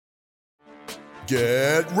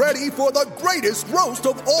Get ready for the greatest roast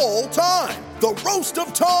of all time, the Roast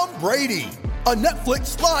of Tom Brady, a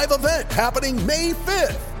Netflix live event happening May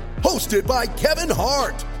 5th. Hosted by Kevin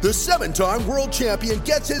Hart, the 7-time world champion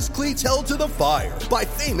gets his cleats held to the fire by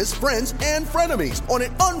famous friends and frenemies on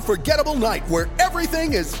an unforgettable night where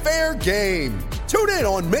everything is fair game. Tune in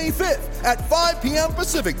on May 5th at 5 p.m.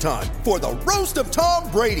 Pacific time for the Roast of Tom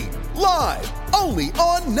Brady, live only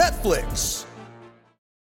on Netflix.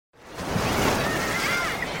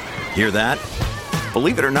 Hear that?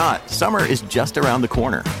 Believe it or not, summer is just around the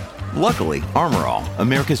corner. Luckily, Armor All,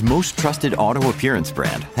 America's most trusted auto appearance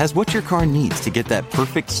brand, has what your car needs to get that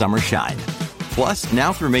perfect summer shine. Plus,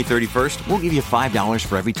 now through May 31st, we'll give you $5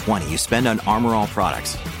 for every $20 you spend on Armor All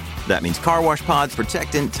products. That means car wash pods,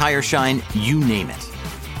 protectant, tire shine, you name it.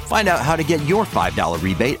 Find out how to get your $5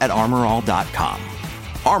 rebate at armorall.com.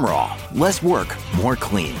 Armor All, less work, more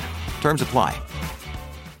clean. Terms apply.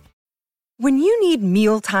 When you need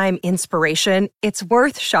mealtime inspiration, it's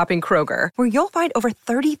worth shopping Kroger, where you'll find over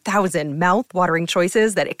 30,000 mouth-watering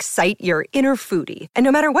choices that excite your inner foodie. And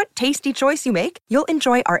no matter what tasty choice you make, you'll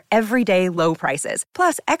enjoy our everyday low prices,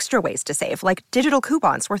 plus extra ways to save, like digital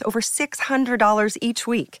coupons worth over $600 each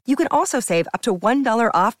week. You can also save up to $1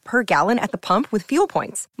 off per gallon at the pump with fuel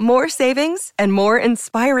points. More savings and more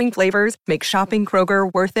inspiring flavors make shopping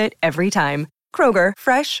Kroger worth it every time. Kroger,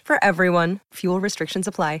 fresh for everyone. Fuel restrictions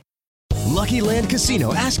apply. Lucky Land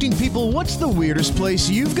Casino, asking people, what's the weirdest place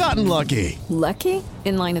you've gotten lucky? Lucky?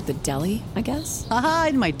 In line at the deli, I guess? Aha,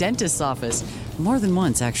 in my dentist's office. More than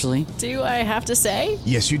once, actually. Do I have to say?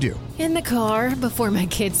 Yes, you do. In the car before my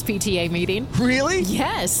kids' PTA meeting. Really?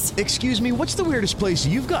 Yes. Excuse me, what's the weirdest place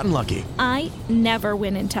you've gotten lucky? I never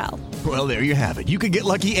win and tell. Well, there you have it. You can get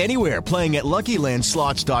lucky anywhere, playing at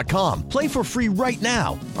LuckyLandSlots.com. Play for free right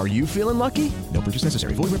now. Are you feeling lucky? No purchase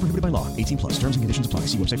necessary. Void where prohibited by law. 18 plus. Terms and conditions apply.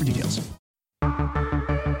 See website for details.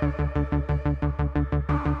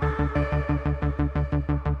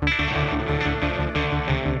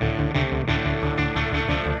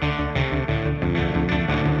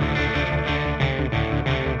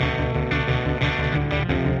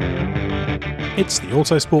 It's the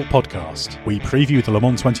Autosport Podcast. We preview the Le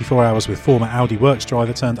Mans 24 Hours with former Audi Works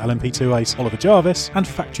driver turned LMP2 ace Oliver Jarvis and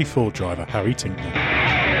factory Ford driver Harry Tincknell.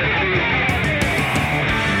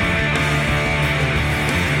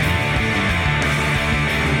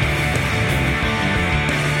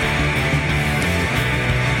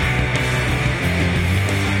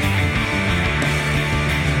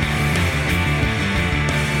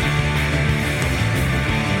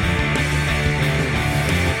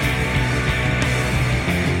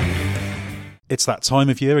 It's that time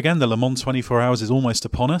of year again. The Le Mans 24 Hours is almost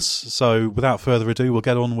upon us. So without further ado, we'll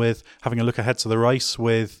get on with having a look ahead to the race.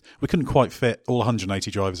 We couldn't quite fit all 180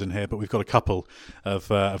 drivers in here, but we've got a couple of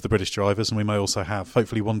the British drivers, and we may also have,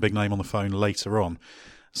 hopefully, one big name on the phone later on.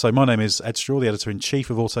 So my name is Ed Straw, the editor-in-chief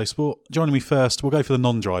of Autosport. Joining me first, we'll go for the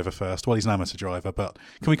non-driver first. Well, he's an amateur driver, but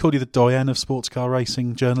can we call you the doyen of sports car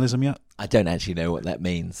racing journalism yet? I don't actually know what that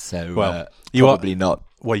means, so probably not.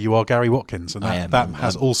 Well, you are Gary Watkins, and that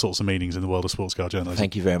has I'm all sorts of meanings in the world of sports car journalism.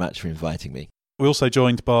 Thank you very much for inviting me. We're also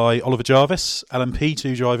joined by Oliver Jarvis,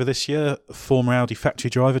 LMP2 driver this year, former Audi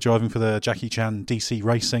factory driver, driving for the Jackie Chan DC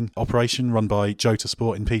Racing operation run by Jota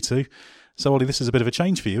Sport in P2. So, Ollie, this is a bit of a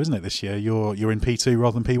change for you, isn't it, this year? You're in P2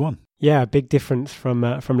 rather than P1. Yeah, a big difference from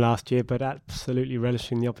last year, but absolutely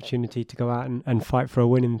relishing the opportunity to go out and fight for a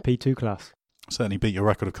win in the P2 class. Certainly beat your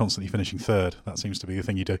record of constantly finishing third. That seems to be the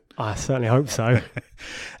thing you do. I certainly hope so.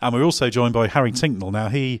 And we're also joined by Harry Tincknell. Now,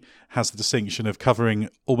 he has the distinction of covering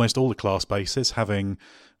almost all the class bases, having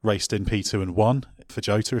raced in P2 and 1 for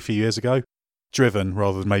Jota a few years ago. Driven,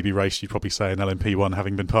 rather than maybe raced, you'd probably say, in LMP1,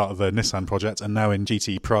 having been part of the Nissan project, and now in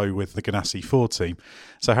GT Pro with the Ganassi Ford team.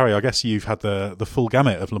 So, Harry, I guess you've had the full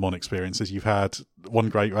gamut of Le Mans experiences. You've had one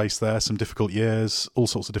great race there, some difficult years, all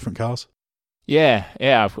sorts of different cars. Yeah,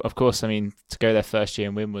 of course. I mean, to go there first year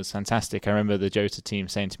and win was fantastic. I remember the Jota team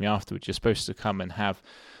saying to me afterwards, you're supposed to come and have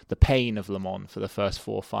the pain of Le Mans for the first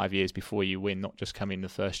 4 or 5 years before you win, not just come in the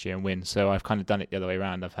first year and win. So I've kind of done it the other way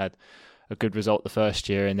around. I've had a good result the first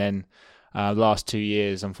year, and then the last 2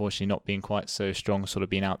 years, unfortunately, not being quite so strong, sort of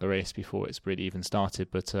being out the race before it's really even started.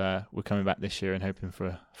 But we're coming back this year and hoping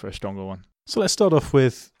for a stronger one. So let's start off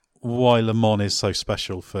with why Le Mans is so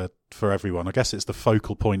special for everyone. I guess it's the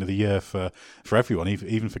focal point of the year for everyone,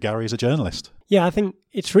 even for Gary as a journalist. Yeah, I think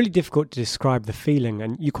it's really difficult to describe the feeling,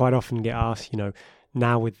 and you quite often get asked,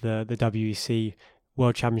 now with the WEC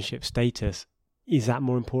World Championship status, is that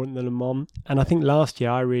more important than Le Mans? And I think last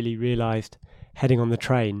year I really realised, heading on the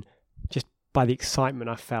train, just by the excitement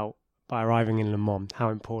I felt by arriving in Le Mans, how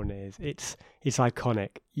important it is. It's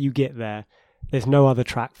iconic. You get there, there's no other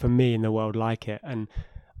track for me in the world like it, and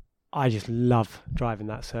I just love driving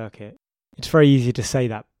that circuit. It's very easy to say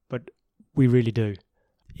that, but we really do.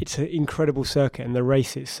 It's an incredible circuit, and the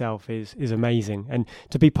race itself is amazing. And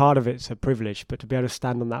to be part of it's a privilege, but to be able to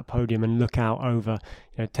stand on that podium and look out over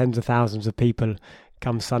tens of thousands of people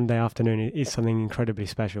come Sunday afternoon is something incredibly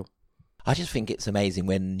special. I just think it's amazing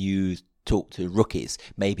when you talk to rookies,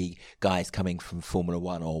 maybe guys coming from Formula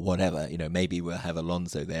One or whatever. Maybe we'll have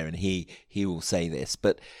Alonso there, and he will say this,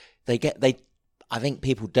 but I think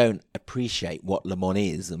people don't appreciate what Le Mans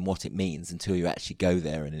is and what it means until you actually go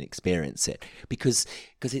there and experience it. Because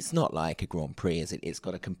it's not like a Grand Prix, is it? It's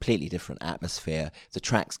got a completely different atmosphere. The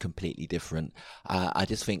track's completely different. I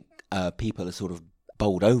just think people are sort of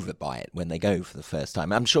bowled over by it when they go for the first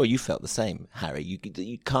time. I'm sure you felt the same, Harry.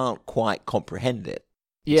 You can't quite comprehend it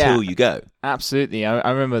until you go. Absolutely.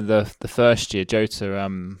 I remember the first year,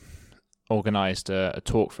 Jota organised a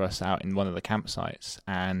talk for us out in one of the campsites,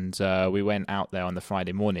 and we went out there on the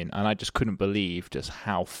Friday morning, and I just couldn't believe just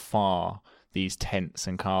how far these tents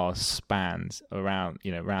and cars spanned around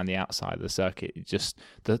the outside of the circuit. Just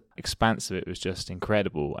the expanse of it was just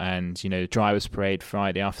incredible. And drivers parade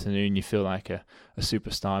Friday afternoon, you feel like a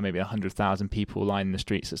superstar. Maybe 100,000 people lining the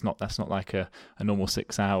streets. That's not like a normal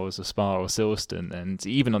 6 hours of Spa or Silverstone. And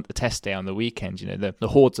even on the test day on the weekend, the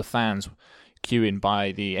hordes of fans queuing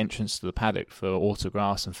by the entrance to the paddock for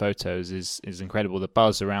autographs and photos is incredible. The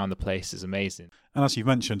buzz around the place is amazing. And as you've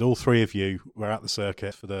mentioned, all three of you were at the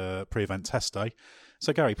circuit for the pre-event test day.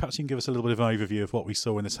 So Gary, perhaps you can give us a little bit of an overview of what we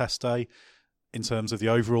saw in the test day in terms of the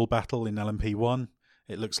overall battle in LMP1.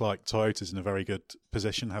 It looks like Toyota's in a very good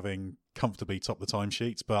position, having comfortably topped the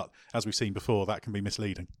timesheets, but as we've seen before, that can be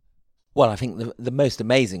misleading. Well, I think the most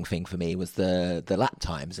amazing thing for me was the lap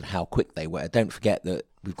times and how quick they were. Don't forget that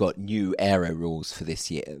we've got new aero rules for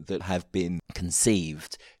this year that have been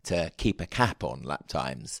conceived to keep a cap on lap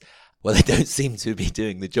times. Well, they don't seem to be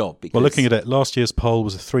doing the job. Because well, looking at it, last year's pole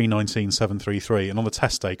was a 3:19.733, and on the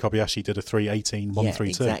test day, Kobayashi did a 3:18.132. Yeah,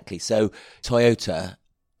 exactly. So Toyota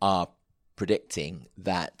are predicting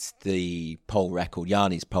that the pole record,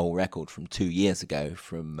 Yanni's pole record from 2 years ago,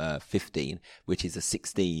 from 15, which is a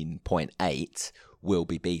 16.8, will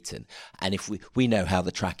be beaten. And if we know how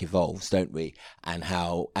the track evolves, don't we? And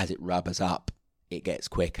how, as it rubbers up, it gets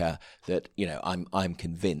quicker. That I'm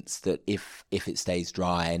convinced that if it stays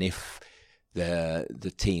dry and if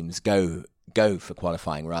the teams go for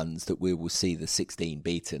qualifying runs, that we will see the 16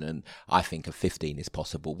 beaten, and I think a 15 is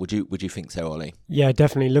possible. Would you think so, Ollie? Yeah,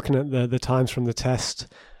 definitely. Looking at the times from the test,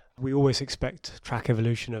 we always expect track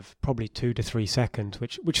evolution of probably 2 to 3 seconds,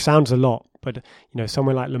 which sounds a lot, but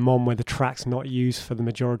somewhere like Le Mans, where the track's not used for the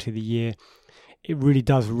majority of the year, it really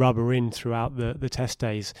does rubber in throughout the test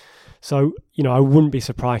days. So, I wouldn't be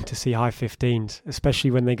surprised to see high 15s,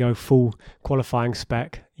 especially when they go full qualifying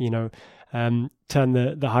spec, turn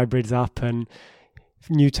the hybrids up and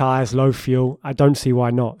new tyres, low fuel. I don't see why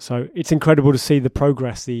not. So it's incredible to see the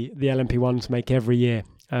progress the LMP1s make every year.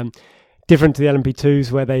 Different to the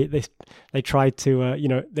LMP2s, where they tried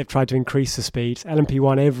to they've tried to increase the speeds.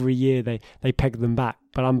 LMP1 every year they peg them back,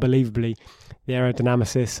 but unbelievably the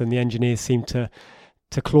aerodynamicists and the engineers seem to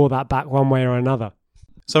claw that back one way or another.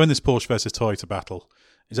 So in this Porsche versus Toyota battle,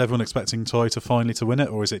 is everyone expecting Toyota finally to win it,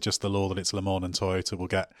 or is it just the law that it's Le Mans and Toyota will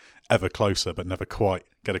get ever closer but never quite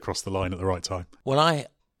get across the line at the right time? Well, I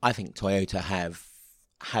think Toyota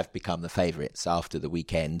have become the favourites after the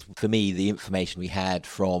weekend. For me, the information we had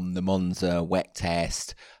from the Monza wet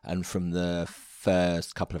test and from the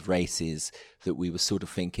first couple of races, that we were sort of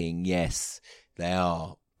thinking, yes, they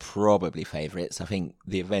are probably favourites. I think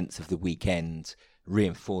the events of the weekend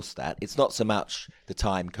reinforced that. It's not so much the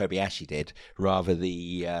time Kobayashi did, rather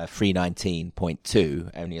the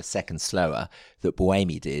 3:19.2, only a second slower, that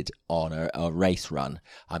Buemi did on a race run.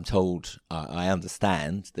 I'm told, I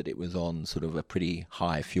understand that it was on sort of a pretty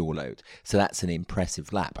high fuel load. So that's an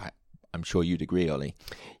impressive lap. I'm sure you'd agree, Ollie.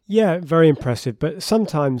 Yeah, very impressive. But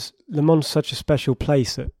sometimes Le Mans is such a special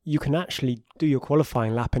place that you can actually do your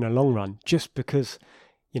qualifying lap in a long run just because,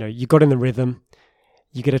 you got in the rhythm.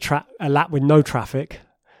 You get a lap with no traffic,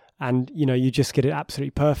 and you just get it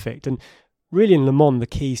absolutely perfect. And really, in Le Mans, the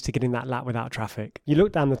key is to getting that lap without traffic. You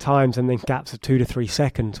look down the times and then gaps of 2 to 3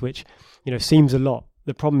 seconds, which seems a lot.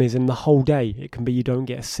 The problem is, in the whole day, it can be you don't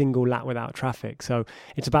get a single lap without traffic. So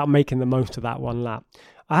it's about making the most of that one lap.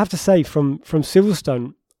 I have to say, from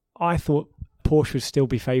Silverstone, I thought Porsche would still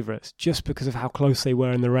be favourites just because of how close they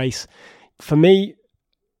were in the race. For me,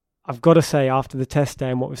 I've got to say, after the test day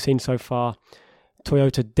and what we've seen so far,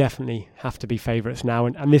 Toyota definitely have to be favourites now,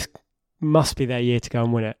 and this must be their year to go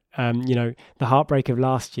and win it. The heartbreak of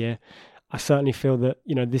last year, I certainly feel that,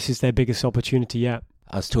 this is their biggest opportunity yet.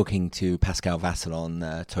 I was talking to Pascal Vasselon,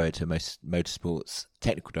 Toyota Motorsports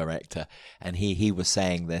technical director, and he was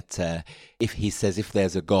saying that if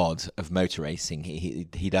there's a god of motor racing,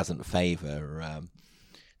 he doesn't favour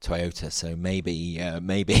Toyota. So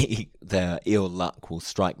maybe their ill luck will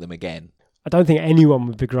strike them again. I don't think anyone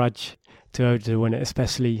would begrudge Toyota to win it,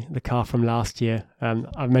 especially the car from last year.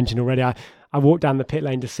 I've mentioned already, I walked down the pit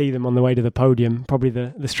lane to see them on the way to the podium, probably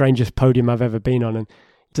the strangest podium I've ever been on, and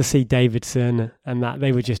to see Davidson and that,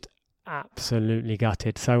 they were just absolutely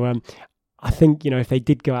gutted. So I think, if they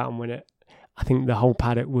did go out and win it, I think the whole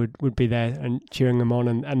paddock would be there and cheering them on,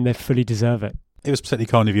 and they fully deserve it. It was particularly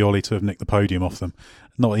kind of you, Ollie, to have nicked the podium off them,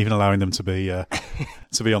 not even allowing them to be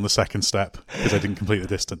on the second step because they didn't complete the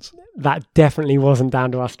distance. That definitely wasn't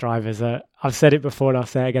down to us drivers. I've said it before and I'll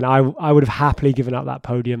say it again. I would have happily given up that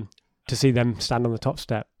podium to see them stand on the top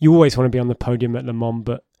step. You always want to be on the podium at Le Mans,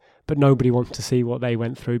 but nobody wants to see what they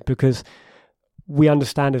went through, because we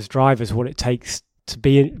understand as drivers what it takes to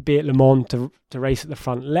be at Le Mans, to race at the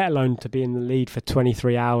front, let alone to be in the lead for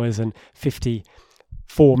 23 hours and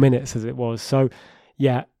 54 minutes as it was. So,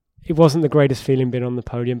 yeah, it wasn't the greatest feeling being on the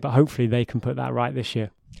podium, but hopefully they can put that right this year.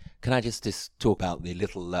 Can I just talk about the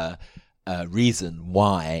little reason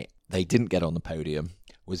why they didn't get on the podium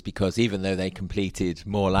was because even though they completed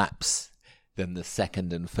more laps than the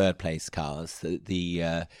second and third place cars,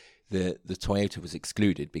 the Toyota was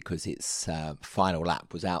excluded because its final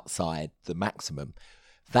lap was outside the maximum.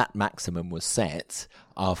 That maximum was set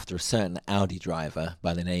after a certain Audi driver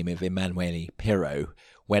by the name of Emanuele Pirro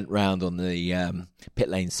went round on the pit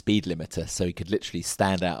lane speed limiter, so he could literally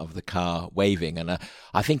stand out of the car waving. And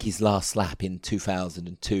I think his last lap in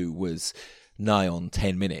 2002 was nigh on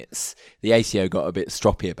 10 minutes. The ACO got a bit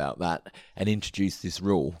stroppy about that and introduced this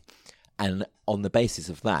rule. And on the basis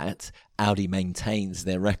of that, Audi maintains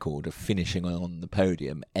their record of finishing on the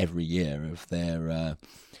podium every year of their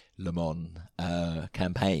Le Mans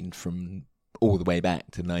campaign from all the way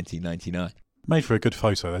back to 1999. Made for a good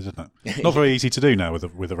photo, though, didn't it? Not very easy to do now with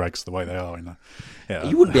the regs the way they are.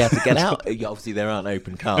 You wouldn't be able to get out. Obviously, there aren't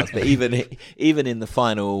open cars, but even in the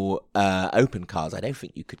final open cars, I don't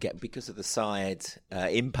think you could get, because of the side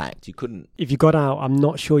impact. You couldn't. If you got out, I'm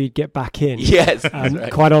not sure you'd get back in. Yes,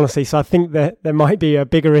 right. Quite honestly. So I think that there might be a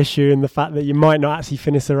bigger issue in the fact that you might not actually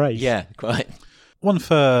finish the race. Yeah, quite. One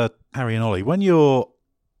for Harry and Ollie: when you're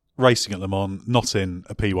racing at Le Mans, not in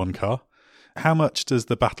a P1 car, how much does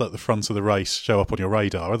the battle at the front of the race show up on your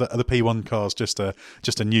radar? Are the P1 cars just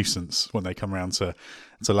a nuisance when they come around to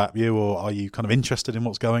lap you, or are you kind of interested in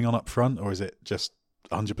what's going on up front, or is it just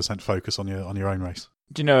 100% focus on your own race?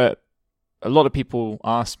 Do you know, a lot of people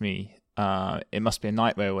ask me, it must be a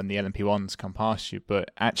nightmare when the LMP1s come past you,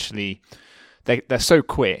 but actually they're so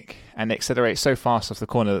quick and they accelerate so fast off the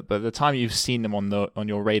corner that by the time you've seen them on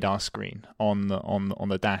your radar screen on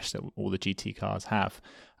the dash that all the GT cars have,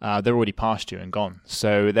 they're already past you and gone.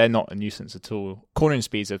 So they're not a nuisance at all. Cornering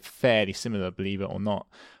speeds are fairly similar, believe it or not.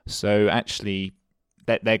 So actually,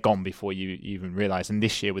 they're gone before you even realise. And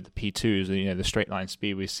this year with the P2s, the straight line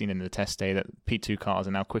speed, we've seen in the test day that P2 cars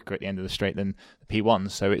are now quicker at the end of the straight than the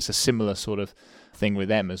P1s. So it's a similar sort of thing with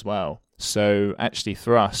them as well. So actually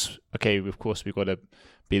for us, okay, of course we've got to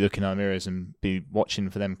be looking in our mirrors and be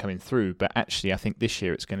watching for them coming through. But actually I think this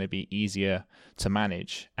year it's going to be easier to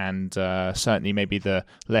manage, and certainly maybe the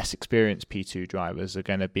less experienced P2 drivers are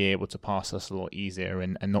going to be able to pass us a lot easier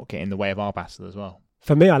and not get in the way of our battle as well.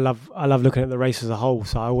 For me, I love looking at the race as a whole,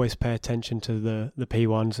 so I always pay attention to the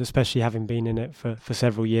P1s, especially having been in it for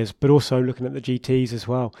several years, but also looking at the GTs as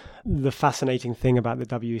well. The fascinating thing about the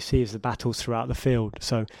WEC is the battles throughout the field.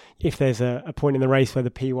 So if there's a point in the race where the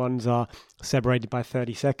P1s are separated by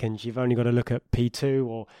 30 seconds, you've only got to look at P2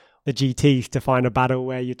 or the GTs to find a battle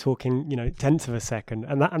where you're talking, tenths of a second.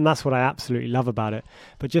 And that's what I absolutely love about it.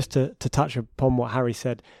 But just to touch upon what Harry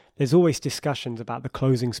said, there's always discussions about the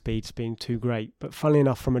closing speeds being too great. But funnily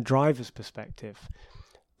enough, from a driver's perspective,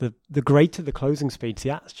 the greater the closing speeds,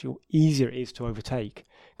 the actual easier it is to overtake,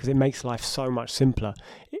 because it makes life so much simpler.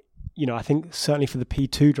 I think certainly for the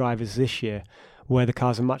P2 drivers this year, where the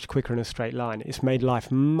cars are much quicker in a straight line, it's made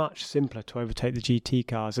life much simpler to overtake the GT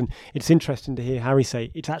cars. And it's interesting to hear Harry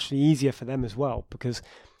say it's actually easier for them as well, because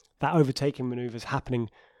that overtaking manoeuvre is happening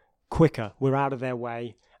quicker. We're out of their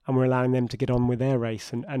way, and we're allowing them to get on with their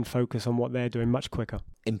race and focus on what they're doing much quicker.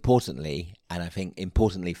 Importantly, and I think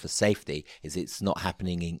importantly for safety, is it's not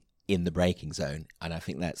happening in the braking zone. And I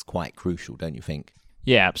think that's quite crucial, don't you think?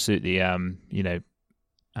 Yeah, absolutely.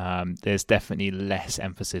 There's definitely less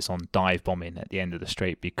emphasis on dive bombing at the end of the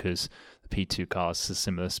straight, because the P2 cars a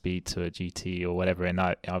similar speed to a GT or whatever, and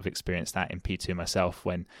I've experienced that in P2 myself.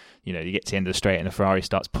 When you get to the end of the straight and the Ferrari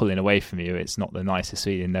starts pulling away from you, it's not the nicest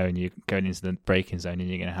feeling knowing you're going into the braking zone and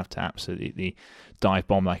you're going to have to absolutely dive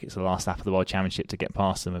bomb like it's the last lap of the World Championship to get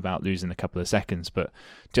past them without losing a couple of seconds. But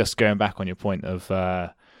just going back on your point of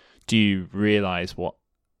do you realise what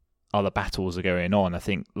other battles are going on? I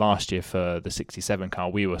think last year for the 67 car,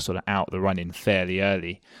 we were sort of out the running fairly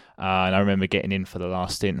early. And I remember getting in for the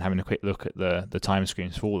last stint and having a quick look at the time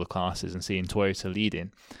screens for all the classes and seeing Toyota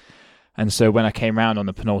leading. And so when I came round on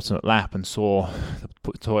the penultimate lap and saw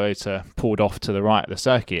Toyota pulled off to the right of the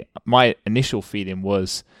circuit, my initial feeling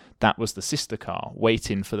was that was the sister car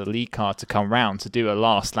waiting for the lead car to come round to do a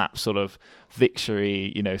last lap sort of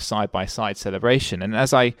victory, side-by-side celebration. And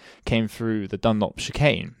as I came through the Dunlop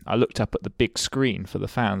chicane, I looked up at the big screen for the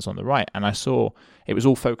fans on the right, and I saw it was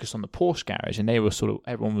all focused on the Porsche garage, and they were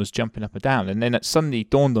everyone was jumping up and down. And then it suddenly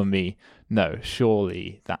dawned on me, no,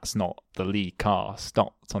 surely that's not the lead car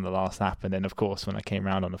stopped on the last lap. And then, of course, when I came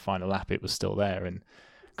round on the final lap, it was still there, and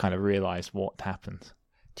kind of realised what happened.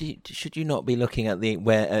 Should you not be looking at the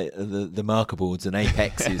marker boards and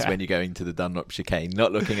apexes when you're going to the Dunlop chicane,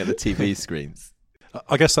 not looking at the TV screens?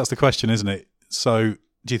 I guess that's the question, isn't it? So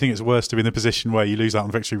do you think it's worse to be in the position where you lose out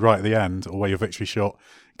on victory right at the end, or where your victory shot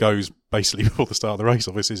goes basically before the start of the race,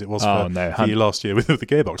 obviously, as it was for you last year with the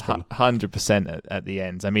gearbox problem? 100% at the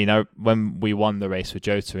end. I mean, when we won the race with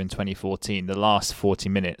Jota in 2014, the last 40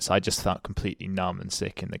 minutes, I just felt completely numb and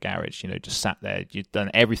sick in the garage, just sat there. You'd done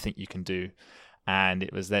everything you can do. And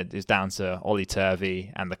it was down to Ollie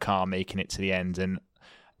Turvey and the car making it to the end. And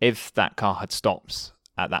if that car had stopped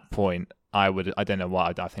at that point, I don't know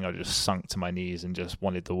what, I think I would have just sunk to my knees and just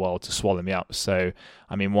wanted the world to swallow me up. So,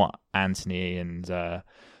 I mean, what Anthony and the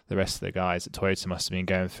rest of the guys at Toyota must have been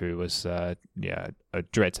going through was, a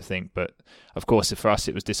dread to think. But, of course, for us,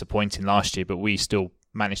 it was disappointing last year, but we still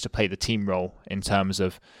managed to play the team role in terms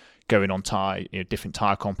of going on different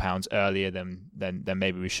tyre compounds earlier than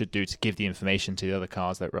maybe we should do to give the information to the other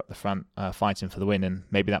cars that were up the front fighting for the win, and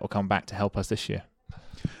maybe that will come back to help us this year.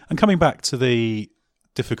 And coming back to the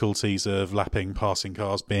difficulties of lapping, passing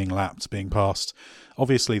cars, being lapped, being passed,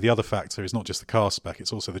 obviously the other factor is not just the car spec,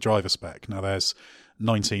 it's also the driver spec. Now there's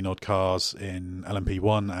 19 odd cars in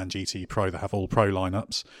LMP1 and GT Pro that have all Pro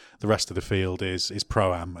lineups. The rest of the field is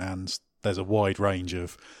Pro-Am, and there's a wide range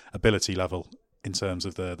of ability level in terms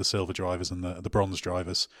of the silver drivers and the bronze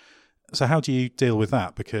drivers. So how do you deal with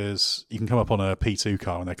that? Because you can come up on a P2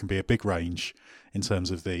 car and there can be a big range in terms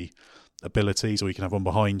of the abilities, or you can have one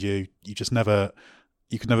behind you. You can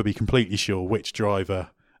never be completely sure which driver,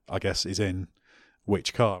 I guess, is in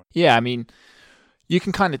which car. Yeah, I mean, you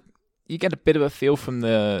get a bit of a feel from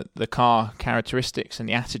the car characteristics and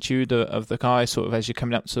the attitude of the car sort of as you're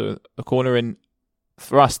coming up to a corner. And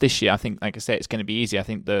for us this year, I think, like I said, it's going to be easy. I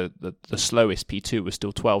think the slowest P2 was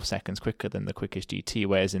still 12 seconds quicker than the quickest GT,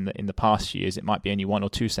 whereas in the past years it might be only 1 or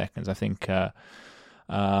 2 seconds. I think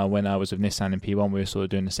when I was with Nissan in P1, we were sort of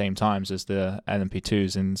doing the same times as the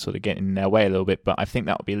LMP2s and sort of getting in their way a little bit. But I think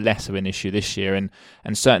that will be less of an issue this year, and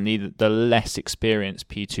certainly the less experienced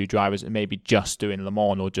P2 drivers that maybe just doing Le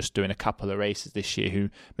Mans or just doing a couple of races this year, who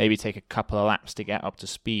maybe take a couple of laps to get up to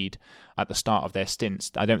speed at the start of their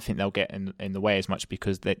stints, I don't think they'll get in the way as much,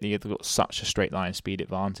 because they've got such a straight line speed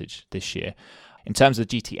advantage this year. In terms of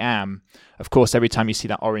GT AM, of course, every time you see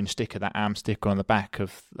that orange sticker, that AM sticker on the back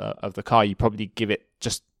of the car, you probably give it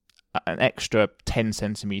just an extra 10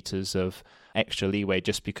 centimeters of extra leeway,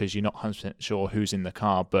 just because you're not 100% sure who's in the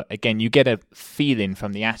car. But again, you get a feeling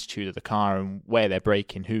from the attitude of the car and where they're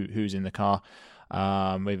braking, who's in the car.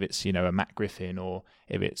 If it's a Matt Griffin or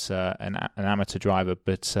if it's an amateur driver,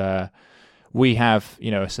 but we have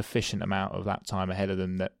a sufficient amount of lap time ahead of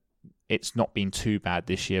them that it's not been too bad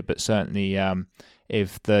this year. But certainly,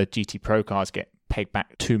 if the GT Pro cars get pegged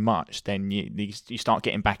back too much, then you start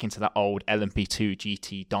getting back into that old LMP2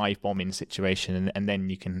 GT dive bombing situation, and then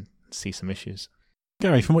you can see some issues.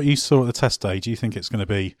 Gary, from what you saw at the test day, do you think it's going to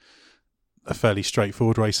be a fairly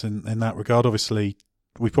straightforward race in that regard? Obviously,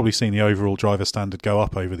 we've probably seen the overall driver standard go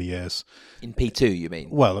up over the years. In P2, you mean?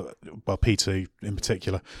 Well, P2 in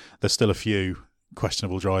particular. There's still a few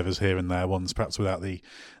questionable drivers here and there, ones perhaps without the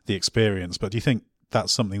experience. But do you think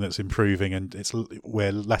that's something that's improving, and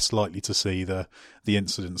we're less likely to see the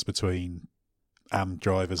incidents between AM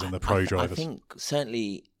drivers and the Pro drivers? I think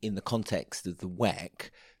certainly in the context of the WEC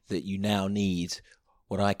that you now need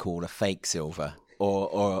what I call a fake silver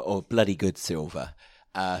or bloody good silver.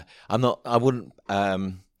 I wouldn't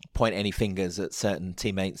point any fingers at certain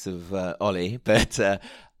teammates of Ollie, but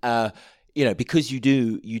because you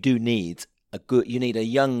do need you need a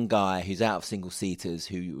young guy who's out of single seaters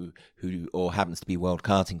who or happens to be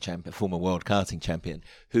former world karting champion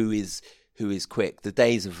who is quick. The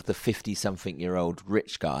days of the 50-something-year-old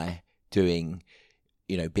rich guy doing,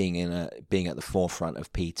 being at the forefront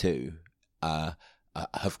of P2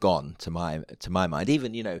 have gone to my mind.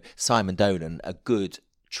 Even Simon Dolan, a good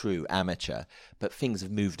true amateur, but things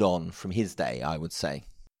have moved on from his day, I would say.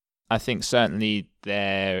 I think certainly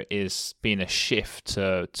there is been a shift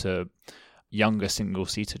to younger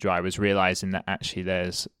single-seater drivers realising that actually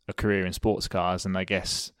there's a career in sports cars, and I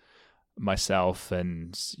guess myself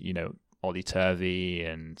and, Ollie Turvey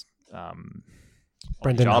and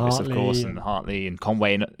Brendan Jarvis, Hartley, of course, and Hartley and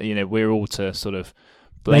Conway, and, we're all to sort of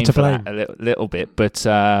blame for that a little bit. But,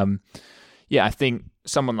 I think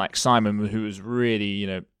someone like Simon, who was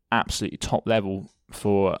really, absolutely top level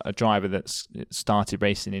for a driver that's started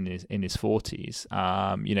racing in his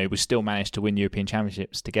 40s, we still managed to win European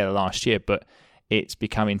Championships together last year, but it's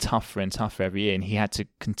becoming tougher and tougher every year, and he had to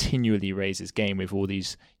continually raise his game with all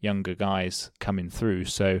these younger guys coming through.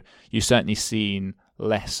 So you've certainly seen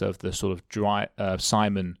less of the sort of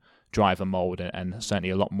Simon driver mold, and certainly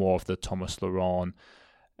a lot more of the Thomas Laurent,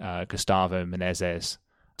 Gustavo Menezes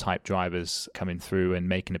type drivers coming through and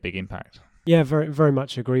making a big impact. Yeah, very, very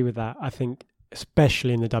much agree with that. I think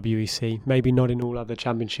especially in the WEC, maybe not in all other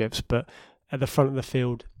championships, but at the front of the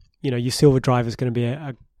field, your silver driver is going to be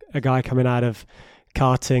a guy coming out of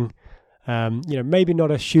karting, maybe not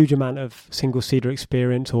a huge amount of single-seater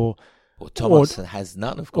experience or Thomas has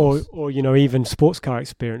none, of course. Or even sports car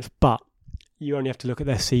experience, but you only have to look at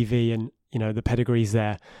their CV and, the pedigree's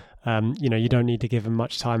there. You don't need to give them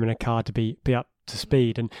much time in a car to be up to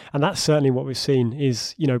speed. And that's certainly what we've seen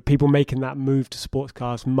is, people making that move to sports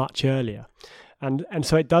cars much earlier. And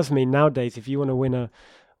so it does mean nowadays, if you want to win a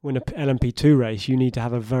LMP2 race, you need to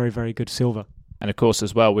have a very, very good silver. And of course,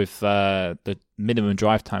 as well, with the minimum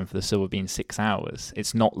drive time for the silver being 6 hours,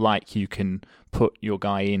 it's not like you can put your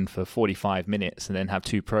guy in for 45 minutes and then have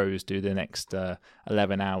two pros do the next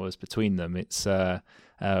 11 hours between them. It's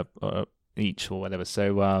each or whatever.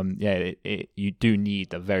 So, you do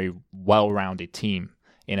need a very well-rounded team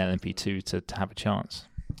in LMP2 to have a chance.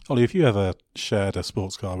 Ollie, have you ever shared a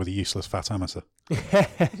sports car with a useless fat amateur?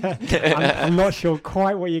 I'm not sure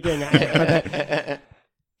quite what you're getting at. But,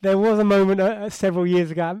 there was a moment several years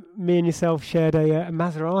ago, me and yourself shared a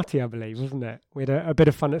Maserati, I believe, wasn't it? We had a bit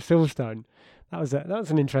of fun at Silverstone. That was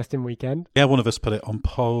an interesting weekend. Yeah, one of us put it on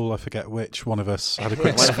pole. I forget which. One of us had a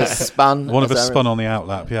quick one of us spun. One of us spun on the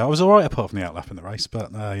outlap. Yeah, I was all right apart from the outlap in the race,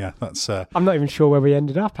 but that's. I'm not even sure where we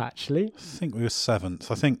ended up actually. I think we were 7th.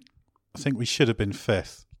 I think we should have been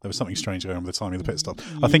 5th. There was something strange going on with the timing of the pit stop.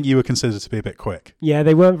 I think you were considered to be a bit quick. Yeah,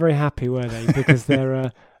 they weren't very happy, were they? Because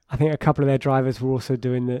they're. I think a couple of their drivers were also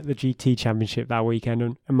doing the GT Championship that weekend,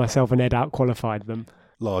 and myself and Ed out-qualified them.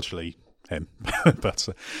 Largely him. But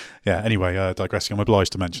anyway, digressing, I'm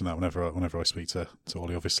obliged to mention that whenever I speak to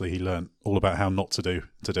Ollie. Obviously, he learned all about how not to do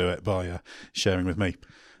it by sharing with me.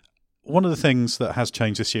 One of the things that has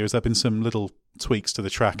changed this year is there have been some little tweaks to the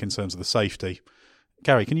track in terms of the safety.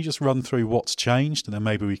 Gary, can you just run through what's changed, and then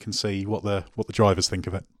maybe we can see what the drivers think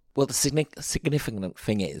of it? Well, the significant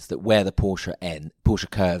thing is that where the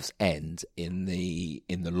Porsche curves end in the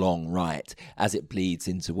long right, as it bleeds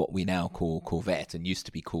into what we now call Corvette and used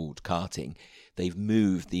to be called karting, they've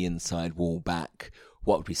moved the inside wall back.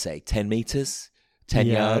 What would we say? 10 meters, 10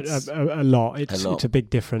 yards. A lot. It's a big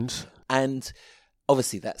difference. And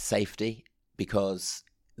obviously that's safety because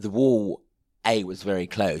the wall A was very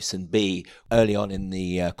close, and B early on in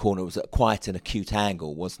the corner was at quite an acute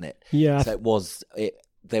angle, wasn't it? Yeah. So that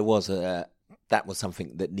was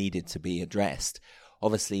something that needed to be addressed.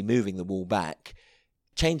 Obviously, moving the wall back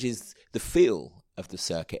changes the feel of the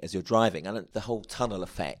circuit as you're driving, and the whole tunnel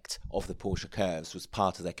effect of the Porsche curves was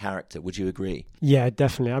part of their character. Would you agree? Yeah,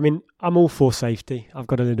 definitely. I mean, I'm all for safety. I've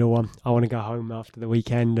got a little one. I want to go home after the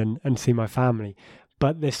weekend and see my family.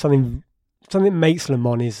 But there's something that makes Le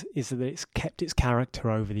Mans is that it's kept its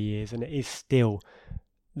character over the years, and it is still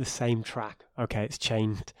the same track. Okay, it's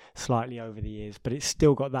changed slightly over the years, but it's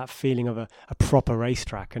still got that feeling of a proper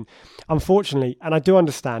racetrack. And unfortunately, and I do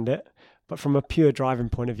understand it, but from a pure driving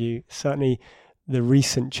point of view, certainly the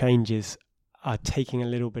recent changes are taking a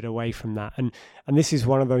little bit away from that. And this is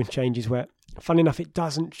one of those changes where, funny enough, it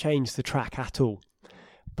doesn't change the track at all,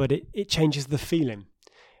 but it changes the feeling.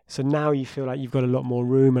 So now you feel like you've got a lot more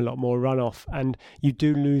room, a lot more runoff, and you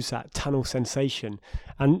do lose that tunnel sensation.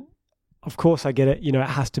 And of course, I get it. It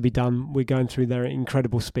has to be done. We're going through their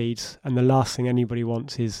incredible speeds, and the last thing anybody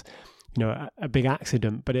wants is, a big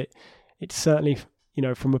accident. But it's certainly,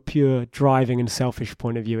 from a pure driving and selfish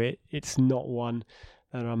point of view, it's not one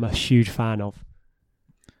that I'm a huge fan of.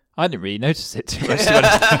 I didn't really notice it too much.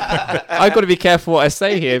 I've got to be careful what I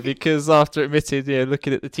say here, because after admitted,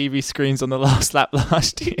 looking at the TV screens on the last lap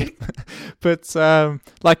last year, but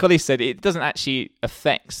like Ollie said, it doesn't actually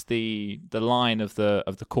affect the line of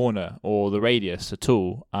the corner or the radius at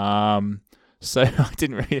all. So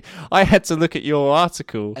I had to look at your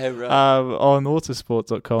article on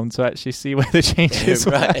autosport.com to actually see where the changes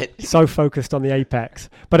were. So focused on the apex.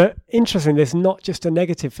 But interesting, there's not just a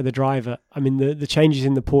negative for the driver. I mean, the changes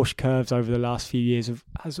in the Porsche curves over the last few years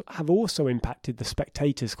have also impacted the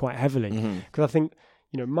spectators quite heavily. Because I think,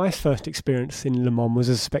 my first experience in Le Mans was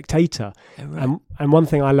as a spectator. And one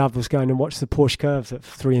thing I loved was going and watch the Porsche curves at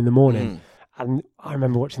 3 a.m. And I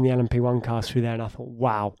remember watching the LMP1 cars through there, and I thought,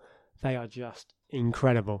 wow, they are just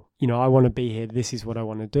incredible. I want to be here. This is what I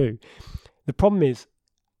want to do. The problem is,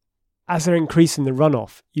 as they're increasing the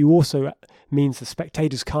runoff, you also means the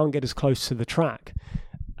spectators can't get as close to the track.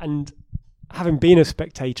 And having been a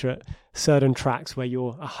spectator at certain tracks where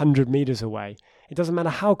you're 100 meters away, it doesn't matter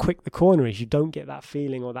how quick the corner is, you don't get that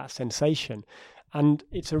feeling or that sensation. And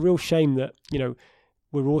it's a real shame that,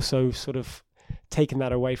 we're also sort of taking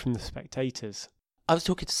that away from the spectators. I was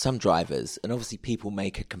talking to some drivers, and obviously people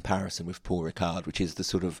make a comparison with Paul Ricard, which is the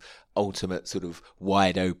sort of ultimate sort of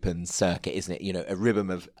wide open circuit, isn't it? A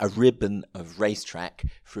ribbon of racetrack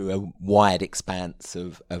through a wide expanse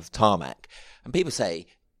of tarmac. And people say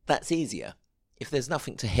that's easier. If there's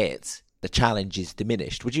nothing to hit, the challenge is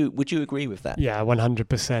diminished. Would you agree with that? Yeah,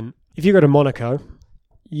 100%. If you go to Monaco,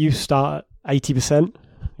 you start at 80%,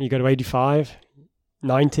 you go to 85,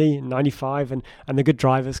 90, 95, and the good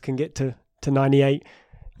drivers can get to 98.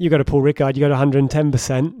 You go to Paul Ricard, you go to 110%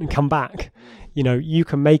 and come back. You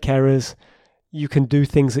can make errors. You can do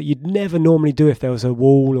things that you'd never normally do if there was a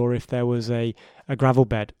wall or if there was a gravel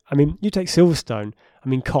bed. I mean, you take Silverstone,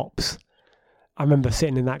 Copse. I remember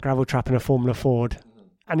sitting in that gravel trap in a Formula Ford,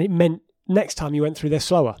 and it meant next time you went through there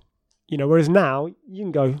slower. Whereas now you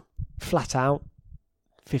can go flat out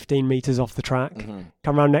 15 meters off the track,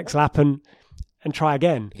 come around next lap and try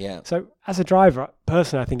again. Yeah. So as a driver,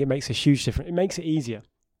 personally, I think it makes a huge difference. It makes it easier,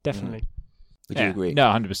 definitely. Would you agree? No,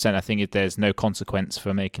 100%. I think if there's no consequence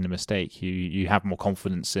for making a mistake, you have more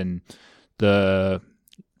confidence in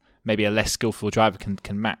maybe a less skillful driver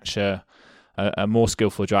can match a more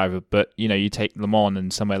skillful driver. But, you take Le Mans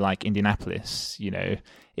and somewhere like Indianapolis,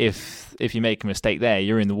 if you make a mistake there,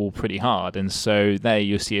 you're in the wall pretty hard. And so there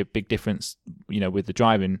you'll see a big difference, with the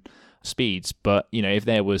driving speeds. But if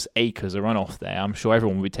there was acres of runoff there, I'm sure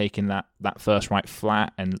everyone would be taking that first right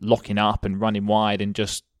flat and locking up and running wide and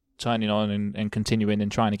just turning on and continuing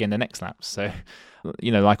and trying again the next lap. So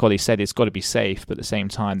like Ollie said, it's got to be safe, but at the same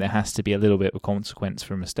time there has to be a little bit of consequence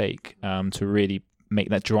for a mistake to really make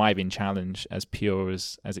that driving challenge as pure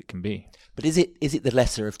as it can be. But is it the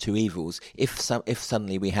lesser of two evils? If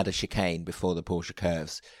suddenly we had a chicane before the Porsche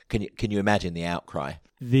curves, can you imagine the outcry?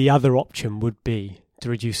 The other option would be to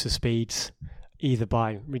reduce the speeds, either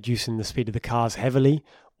by reducing the speed of the cars heavily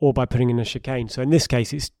or by putting in a chicane. So in this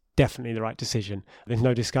case, it's definitely the right decision. There's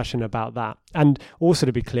no discussion about that. And also,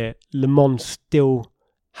 to be clear, Le Mans still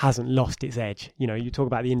hasn't lost its edge. You talk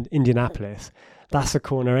about the Indianapolis, that's a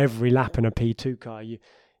corner every lap in a P2 car. You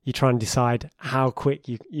try and decide how quick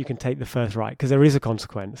you can take the first right, because there is a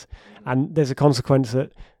consequence. And there's a consequence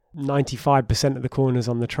at 95% of the corners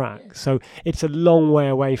on the track. So it's a long way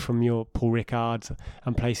away from your Paul Ricards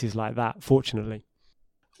and places like that, fortunately.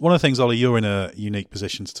 One of the things, Ollie, you're in a unique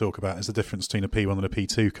position to talk about is the difference between a P1 and a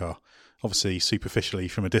P2 car. Obviously, superficially,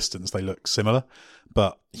 from a distance, they look similar,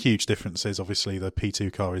 but huge differences. Obviously, the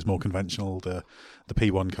P2 car is more conventional. The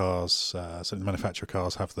P1 cars, so the manufacturer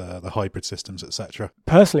cars, have the hybrid systems, etc.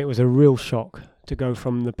 Personally, it was a real shock to go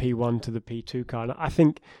from the P1 to the P2 car. And I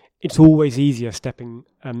think it's always easier stepping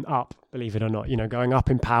up, believe it or not, going up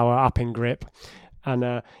in power, up in grip.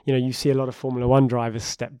 And, you see a lot of Formula One drivers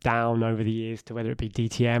step down over the years to whether it be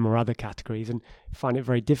DTM or other categories and find it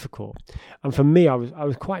very difficult. And for me, I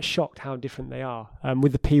was quite shocked how different they are.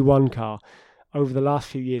 With the P1 car, over the last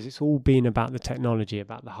few years, it's all been about the technology,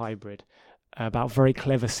 about the hybrid, about very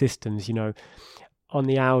clever systems. On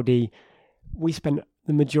the Audi, we spent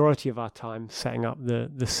the majority of our time setting up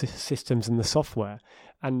the systems and the software,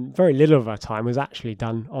 and very little of our time was actually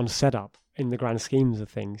done on setup in the grand schemes of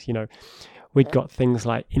things. We'd got things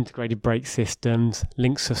like integrated brake systems,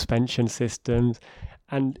 link suspension systems,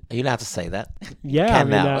 and are you allowed to say that? Yeah,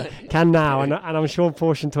 can now, and I'm sure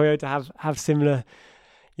Porsche and Toyota have similar,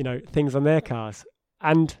 things on their cars,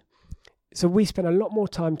 and so we spent a lot more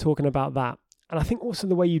time talking about that. And I think also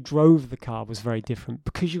the way you drove the car was very different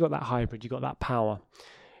because you got that hybrid, you got that power.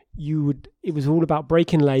 It was all about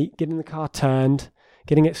braking late, getting the car turned,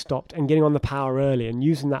 getting it stopped and getting on the power early and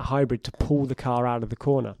using that hybrid to pull the car out of the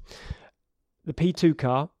corner. The P2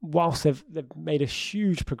 car, whilst they've made a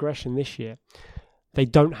huge progression this year, they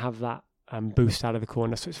don't have that boost out of the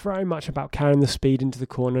corner. So it's very much about carrying the speed into the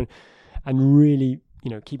corner and really,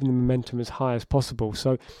 keeping the momentum as high as possible.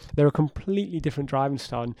 So they're a completely different driving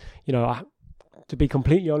style. And, to be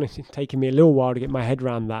completely honest, it's taken me a little while to get my head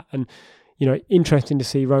around that. And, interesting to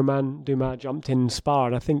see Romain Dumas jumped in Spa.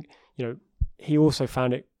 And I think, he also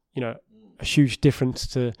found it, a huge difference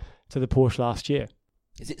to the Porsche last year.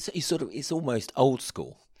 It's almost old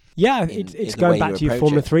school. Yeah, it's going back to your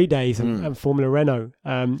Formula 3 days and Formula Renault,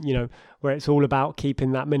 where it's all about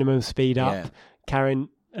keeping that minimum speed up, carrying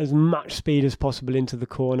as much speed as possible into the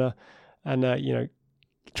corner and,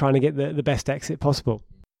 trying to get the best exit possible.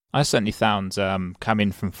 I certainly found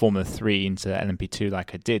coming from Formula 3 into LMP2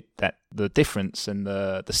 like I did, that the difference and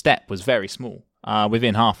the step was very small.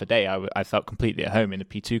 Within half a day, I felt completely at home in a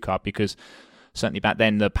P2 car, because certainly back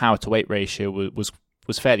then the power to weight ratio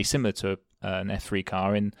was fairly similar to an F3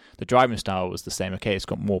 car, and the driving style was the same. Okay, it's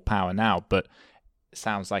got more power now, but it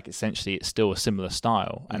sounds like essentially it's still a similar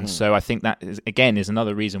style. And so I think that is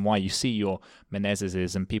another reason why you see your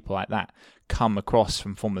Menezes and people like that come across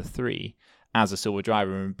from Formula 3 as a silver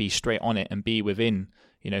driver and be straight on it and be within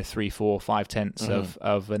 3, 4, 5 tenths of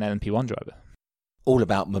an LMP1 driver. All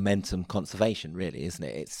about momentum conservation, really, isn't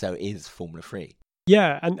it? So is Formula 3.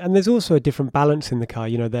 Yeah, and there's also a different balance in the car.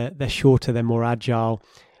 They're shorter, they're more agile.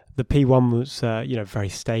 The P1 was, very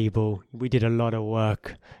stable. We did a lot of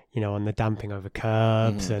work, on the damping over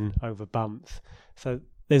curbs and over bumps. So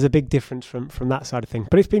there's a big difference from that side of things.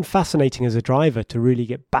 But it's been fascinating as a driver to really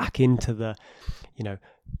get back into the,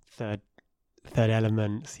 third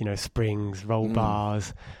elements, springs, roll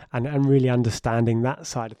bars, and really understanding that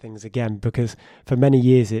side of things again. Because for many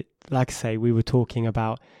years, like I say, we were talking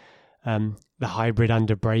about the hybrid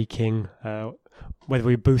under braking, whether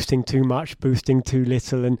we were boosting too much, boosting too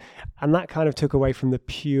little, and that kind of took away from the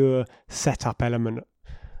pure setup element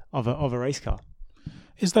of a race car.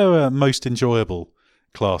 Is there a most enjoyable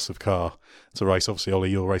class of car to race? Obviously,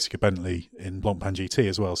 Ollie, you're racing a Bentley in Blancpain GT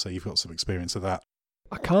as well, so you've got some experience of that.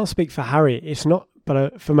 I can't speak for Harry. It's not,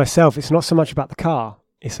 but for myself, it's not so much about the car.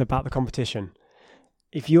 It's about the competition.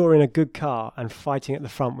 If you're in a good car and fighting at the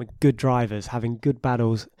front with good drivers, having good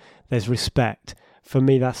battles, there's respect. For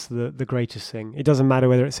me, that's the greatest thing. It doesn't matter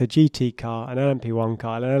whether it's a GT car, an LMP1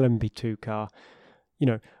 car, an LMP2 car,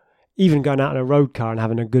 even going out in a road car and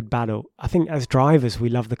having a good battle. I think as drivers, we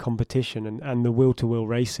love the competition and the wheel-to-wheel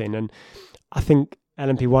racing. And I think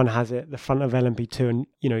LMP1 has it, the front of LMP2, and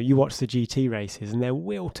you watch the GT races and they're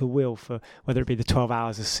wheel to wheel for whether it be the 12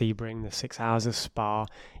 hours of Sebring, the 6 hours of Spa.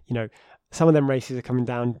 Some of them races are coming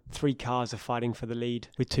down, 3 cars are fighting for the lead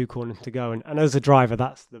with 2 corners to go, and as a driver,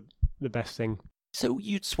 that's the best thing. So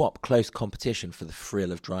you'd swap close competition for the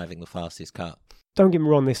thrill of driving the fastest car? Don't get me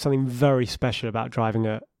wrong, there's something very special about driving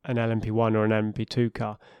an LMP1 or an LMP2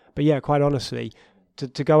 car, but yeah, quite honestly,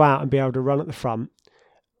 to go out and be able to run at the front,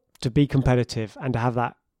 to be competitive and to have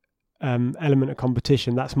that element of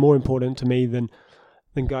competition, that's more important to me than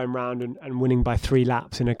going around and winning by 3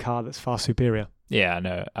 laps in a car that's far superior. Yeah,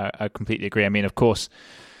 no, I completely agree. I mean, of course,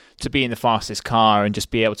 to be in the fastest car and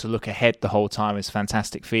just be able to look ahead the whole time is a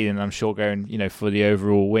fantastic feeling. I'm sure going, for the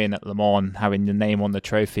overall win at Le Mans, having your name on the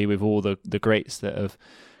trophy with all the greats that have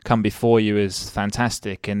come before you is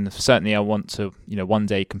fantastic. And certainly I want to, one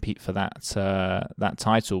day compete for that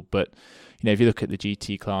title. But if you look at the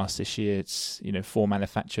GT class this year, it's 4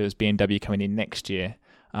 manufacturers, BMW coming in next year,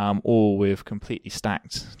 all with completely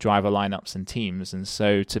stacked driver lineups and teams. And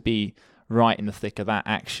so to be right in the thick of that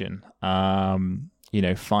action,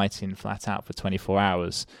 fighting flat out for 24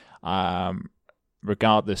 hours,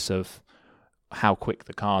 regardless of how quick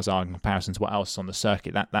the cars are in comparison to what else is on the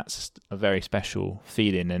circuit, that's a very special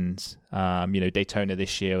feeling. And Daytona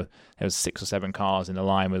this year, there was 6 or 7 cars in the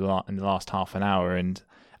line in the last half an hour, and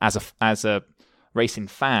as a racing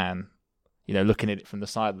fan, looking at it from the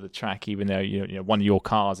side of the track, even though one of your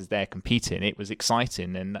cars is there competing, it was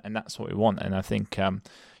exciting, and that's what we want. And I think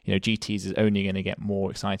GTs is only going to get more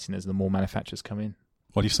exciting as the more manufacturers come in.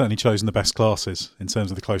 Well, you've certainly chosen the best classes in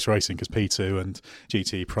terms of the close racing, because P2 and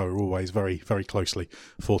GT Pro are always very, very closely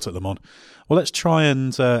fought at Le Mans. Well, let's try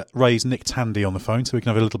and raise Nick Tandy on the phone so we can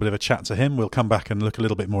have a little bit of a chat to him. We'll come back and look a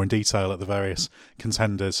little bit more in detail at the various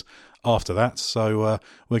contenders after that. So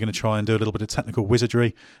we're going to try and do a little bit of technical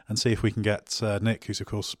wizardry and see if we can get Nick, who's of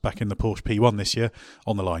course back in the Porsche P1 this year,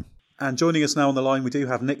 on the line. And joining us now on the line, we do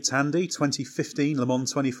have Nick Tandy, 2015 Le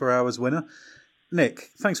Mans 24 Hours winner. Nick,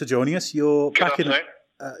 thanks for joining us. You're back in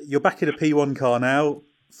a P1 car now,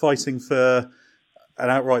 fighting for an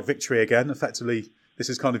outright victory again. Effectively, this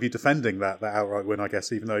is kind of you defending that outright win, I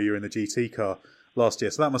guess, even though you're in the GT car last year.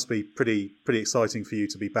 So that must be pretty exciting for you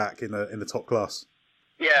to be back in the top class.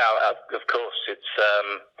 Yeah, of course.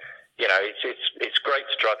 It's great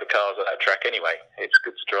to drive the cars at that track anyway. It's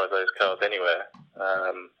good to drive those cars anywhere,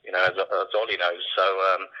 as Ollie knows. So,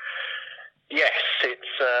 yes,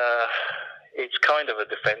 it's kind of a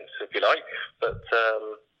defence, if you like. But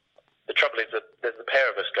the trouble is that there's a pair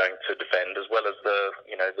of us going to defend, as well as the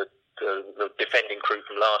defending crew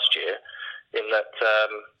from last year. In that,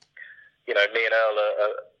 me and Earl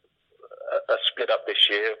are split up this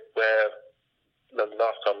year, where the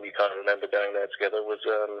last time we kind of remember going there together was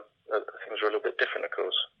things were a little bit different, of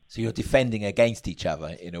course. So you're defending against each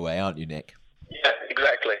other in a way, aren't you, Nick? Yeah,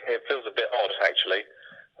 exactly. It feels a bit odd, actually.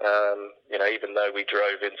 Even though we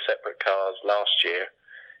drove in separate cars last year,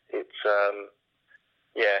 it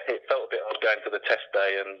felt a bit odd going to the test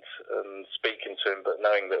day and speaking to him, but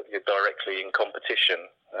knowing that you're directly in competition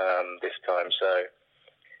this time. So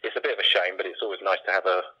it's a bit of a shame, but it's always nice to have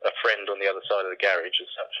a friend on the other side of the garage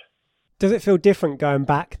as such. Does it feel different going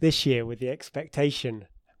back this year with the expectation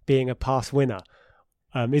being a past winner?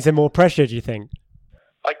 Is there more pressure, do you think?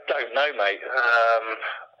 I don't know, mate.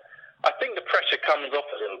 I think the pressure comes off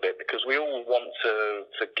a little bit because we all want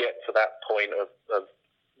to get to that point of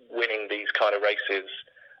winning these kind of races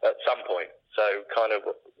at some point. So kind of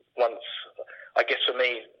once, I guess for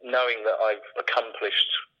me, knowing that I've accomplished,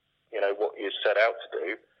 what you set out to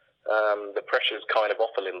do, the pressure's kind of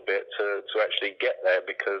off a little bit to actually get there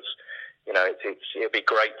because, it'd be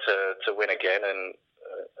great to win again and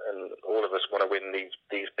all of us want to win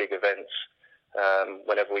these big events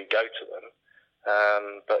whenever we go to them.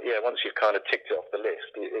 But yeah, once you've kind of ticked it off the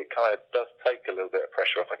list, it kind of does take a little bit of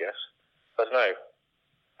pressure off, I guess. I don't know.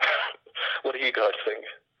 What do you guys think?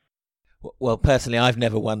 Well, personally, I've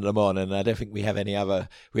never won Le Mans, and I don't think we have any other.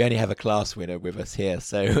 We only have a class winner with us here,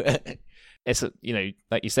 so it's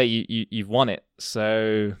like you say, you've won it.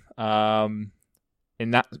 So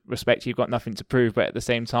in that respect, you've got nothing to prove, but at the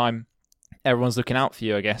same time, everyone's looking out for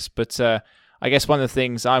you, I guess. But I guess one of the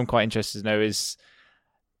things I'm quite interested to know is,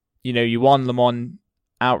 you won Le Mans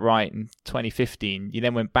outright in 2015. You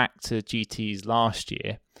then went back to GTs last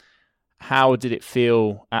year. How did it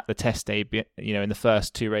feel at the test day, in the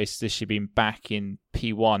first two races this year, being back in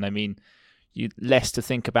P1? I mean, you less to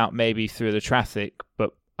think about maybe through the traffic,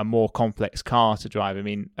 but a more complex car to drive. I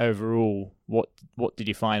mean, overall, what did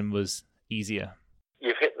you find was easier?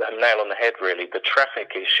 You've hit the nail on the head, really. The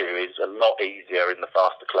traffic issue is a lot easier in the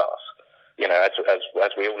faster class.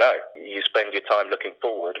 As we all know, you spend your time looking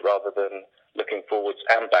forward rather than looking forwards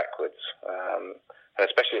and backwards. And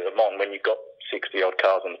especially at Le Mans, when you've got 60-odd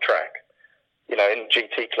cars on the track. In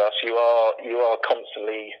GT class, you are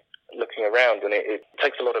constantly looking around, and it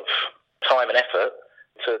takes a lot of time and effort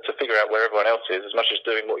to figure out where everyone else is, as much as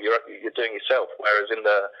doing what you're doing yourself. Whereas in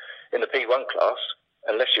the P1 class,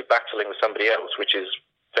 unless you're battling with somebody else, which is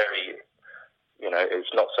very,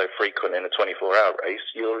 it's not so frequent in a 24-hour race,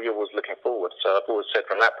 you're always looking forward. So I've always said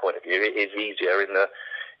from that point of view, it is easier in the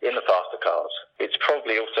faster cars. It's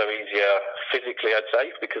probably also easier physically, I'd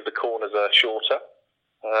say, because the corners are shorter.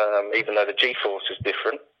 Even though the G-force is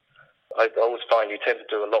different, I always find you tend to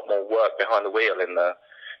do a lot more work behind the wheel in the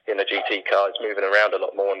GT car. It's moving around a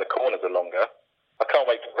lot more and the corners are longer. I can't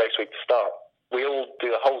wait for race week to start. We all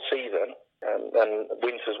do a whole season and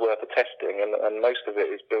winter's worth of testing, and most of it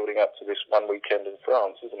is building up to this one weekend in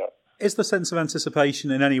France, isn't it? Is the sense of anticipation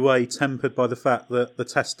in any way tempered by the fact that the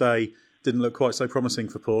test day didn't look quite so promising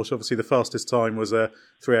for Porsche? Obviously, the fastest time was a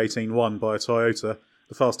 3:18.1 by a Toyota.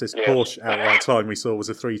 The fastest Porsche outright time we saw was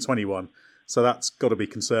a 3:21. So that's got to be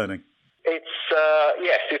concerning. It's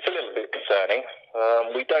a little bit concerning.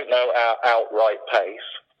 We don't know our outright pace,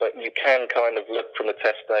 but you can kind of look from the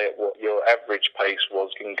test day at what your average pace was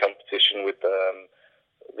in competition with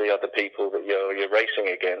the other people that you're racing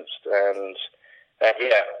against. And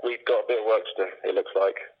we've got a bit of work to do, it looks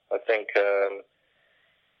like. I think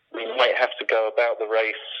we might have to go about the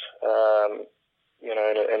race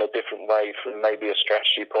in a different way from maybe a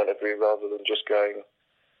strategy point of view, rather than just going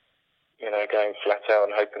flat out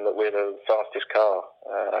and hoping that we're the fastest car.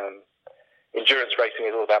 Endurance racing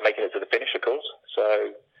is all about making it to the finish, of course,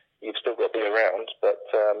 so you've still got to be around. But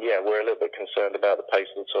we're a little bit concerned about the pace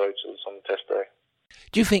of the Toyotas on the test day.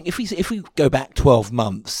 Do you think if we go back 12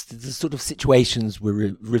 months, the sort of situations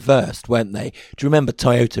were reversed, weren't they? Do you remember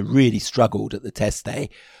Toyota really struggled at the test day,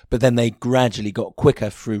 but then they gradually got quicker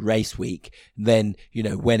through race week. Then,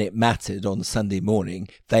 when it mattered on Sunday morning,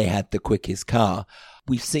 they had the quickest car.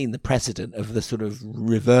 We've seen the precedent of the sort of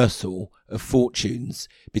reversal of fortunes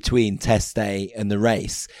between test day and the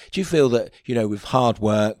race. Do you feel that, with hard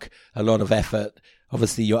work, a lot of effort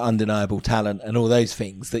obviously your undeniable talent and all those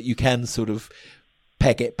things, that you can sort of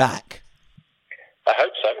peg it back? I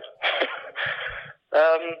hope so.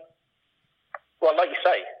 Well, like you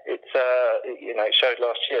say, it showed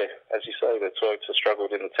last year, as you say, that Toyota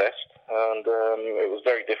struggled in the test, and it was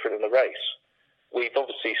very different in the race. We've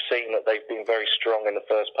obviously seen that they've been very strong in the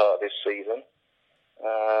first part of this season,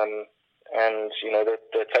 and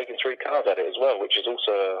they're taking 3 cars at it as well, which is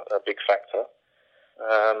also a big factor.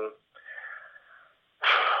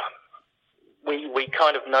 We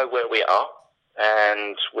kind of know where we are,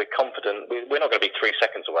 and we're confident. We're not going to be 3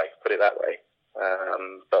 seconds away, put it that way.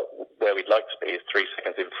 But where we'd like to be is 3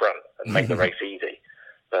 seconds in front and make the race easy.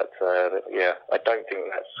 But I don't think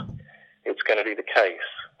it's going to be the case.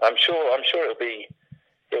 I'm sure it'll be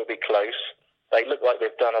close. They look like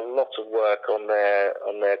they've done a lot of work on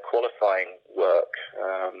their qualifying work,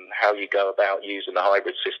 how you go about using the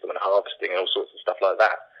hybrid system and harvesting and all sorts of stuff like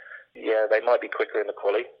that. Yeah, they might be quicker in the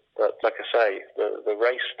quali, but like I say, the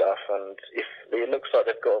race stuff, and if it looks like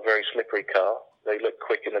they've got a very slippery car. They look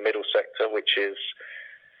quick in the middle sector, which is,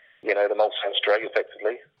 the Mulsanne straight,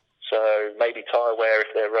 effectively. So maybe tyre wear,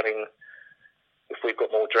 if we've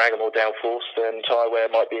got more drag and more downforce, then tyre wear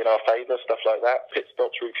might be in our favour, stuff like that. Pit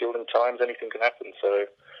stops, refuelling times, anything can happen. So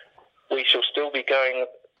we shall still be going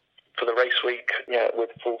for the race week, with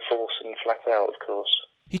full force and flat out, of course.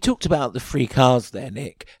 You talked about the 3 cars there,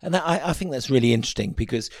 Nick, and I think that's really interesting,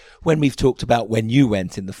 because when we've talked about when you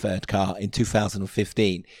went in the 3rd car in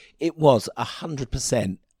 2015, it was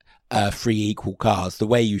 100% 3 equal cars. The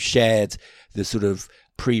way you shared the sort of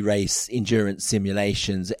pre-race endurance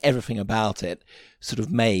simulations, everything about it sort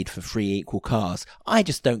of made for 3 equal cars. I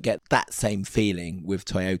just don't get that same feeling with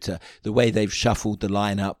Toyota. The way they've shuffled the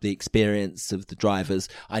lineup, the experience of the drivers.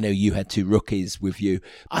 I know you had 2 rookies with you.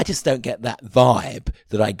 I just don't get that vibe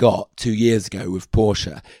that I got 2 years ago with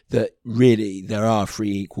Porsche, that really there are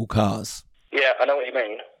 3 equal cars. Yeah, I know what you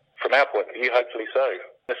mean. From our point of view, hopefully so.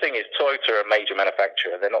 The thing is, Toyota are a major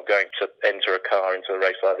manufacturer. They're not going to enter a car into a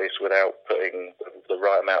race like this without putting the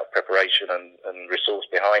right amount of preparation and resource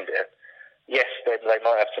behind it. Yes, they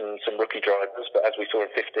might have some rookie drivers, but as we saw in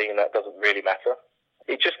 15, that doesn't really matter.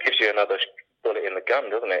 It just gives you another bullet in the gun,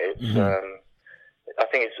 doesn't it? It's, I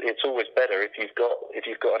think it's always better if you've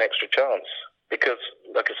got an extra chance, because,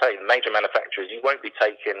 like I say, major manufacturers, you won't be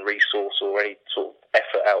taking resource or any sort of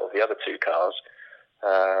effort out of the other 2 cars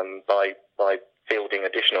by fielding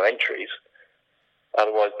additional entries.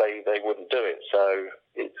 Otherwise, they wouldn't do it. So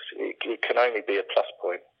it can only be a plus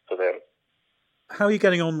point for them. How are you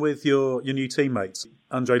getting on with your new teammates?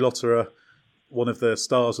 Andre Lotterer, one of the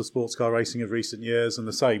stars of sports car racing of recent years, and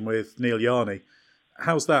the same with Neil Yarney.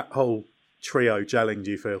 How's that whole trio gelling,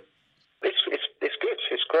 do you feel? It's good.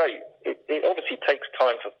 It's great. It obviously takes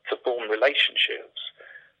time to form relationships.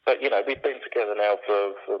 But, we've been together now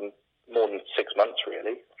for more than 6 months,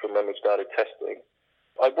 really, from when we started testing.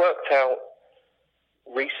 I worked out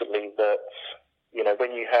recently that,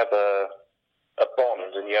 when you have a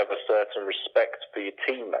bond and you have a certain respect for your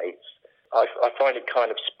teammates, I find it kind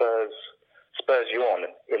of spurs you on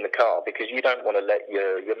in the car, because you don't want to let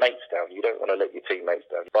your mates down. You don't want to let your teammates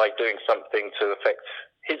down by doing something to affect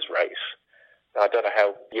his race. I don't know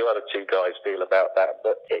how you other 2 guys feel about that,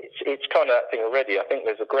 but it's kind of that thing already. I think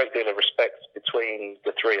there's a great deal of respect between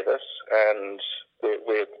the 3 of us, and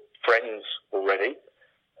we're friends already.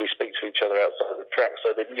 We speak to each other outside of the track,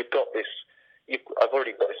 so that you've got this. I've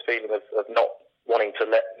already got this feeling of not wanting to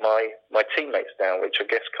let my teammates down, which I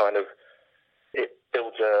guess kind of it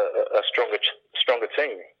builds a stronger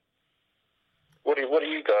team. What do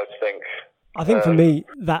you guys think? I think for me,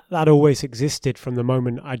 that always existed from the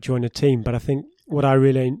moment I joined a team. But I think what I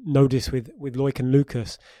really noticed with Loic and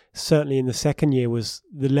Lucas, certainly in the second year, was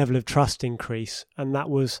the level of trust increase. And that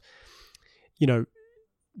was,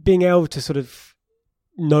 being able to sort of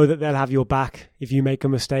know that they'll have your back if you make a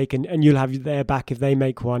mistake, and you'll have their back if they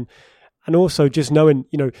make one. And also just knowing,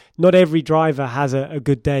 not every driver has a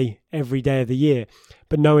good day every day of the year,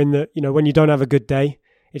 but knowing that, when you don't have a good day,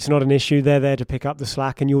 it's not an issue. They're there to pick up the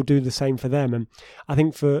slack, and you'll do the same for them. And I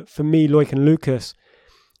think for me, Loic and Lucas,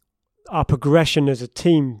 our progression as a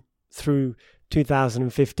team through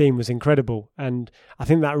 2015 was incredible. And I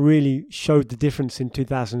think that really showed the difference in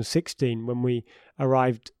 2016 when we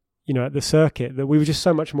arrived, at the circuit, that we were just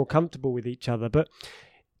so much more comfortable with each other. But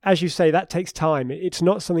as you say, that takes time. It's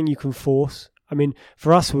not something you can force. I mean,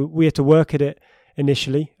 for us, we had to work at it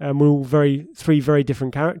initially, and we're all 3 very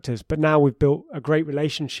different characters, but now we've built a great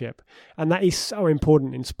relationship, and that is so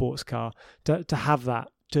important in sports car, to have that,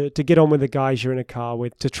 to get on with the guys you're in a car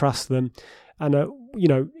with, to trust them, And,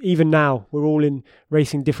 even now we're all in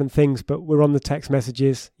racing different things, but we're on the text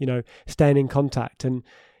messages, staying in contact. And,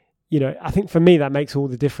 I think for me, that makes all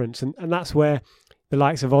the difference. And that's where the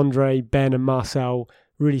likes of Andre, Ben and Marcel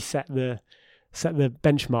really set the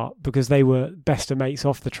benchmark, because they were best of mates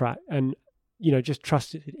off the track and, just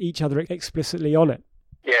trusted each other explicitly on it.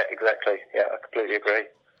 Yeah, exactly. Yeah, I completely agree.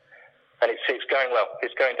 And it's going well.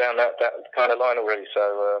 It's going down that kind of line already.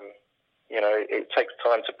 So, it takes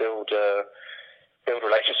time to build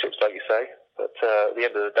relationships, like you say. But at the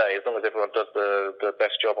end of the day, as long as everyone does the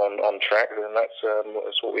best job on track, then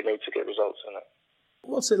that's what we need to get results in it.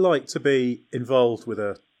 What's it like to be involved with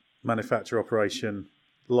a manufacturer operation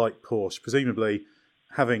like Porsche? Presumably,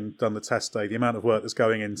 having done the test day, the amount of work that's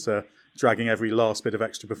going into dragging every last bit of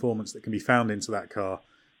extra performance that can be found into that car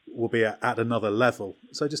will be at another level.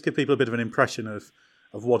 So just give people a bit of an impression of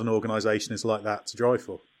what an organisation is like that to drive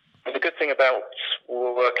for. And the good thing about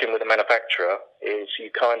working with a manufacturer is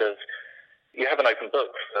you have an open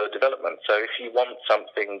book for development. So if you want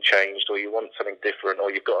something changed, or you want something different,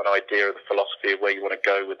 or you've got an idea of the philosophy of where you want to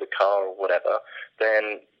go with the car or whatever,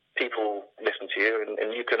 then people listen to you,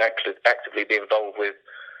 and you can actively be involved with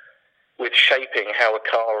shaping how a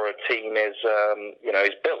car or a team is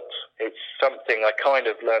built. It's something I kind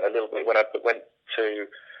of learned a little bit when I went to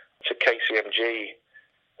KCMG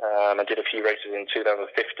and did a few races in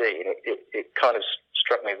 2015. It kind of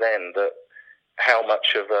struck me then that how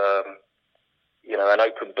much of an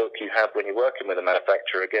open book you have when you're working with a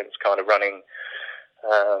manufacturer against kind of running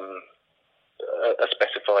a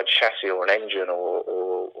specified chassis or an engine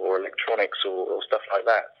or electronics or stuff like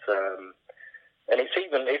that. And it's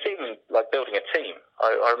even like building a team.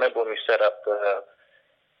 I remember when we set up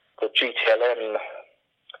the GTLM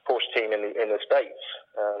Porsche team in the States.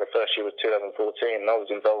 The first year was 2014, and I was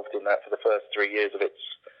involved in that for the first 3 years of its,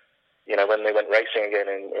 when they went racing again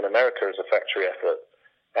in America as a factory effort.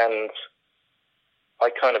 And I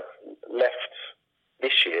kind of left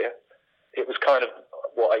this year. It was kind of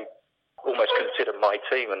what I almost consider my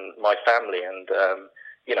team and my family. And,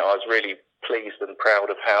 I was really pleased and proud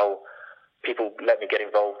of how people let me get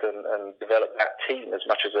involved and develop that team as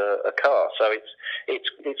much as a car. So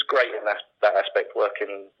it's great in that aspect,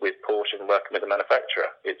 working with Porsche and working with the manufacturer.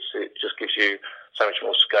 It just gives you so much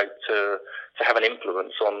more scope to have an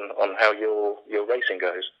influence on how your racing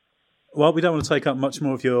goes. Well, we don't want to take up much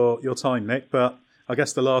more of your time, Nick, but I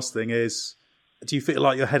guess the last thing is, do you feel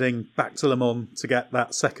like you're heading back to Le Mans to get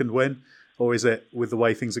that second win? Or is it, with the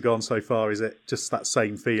way things have gone so far, is it just that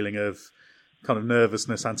same feeling of kind of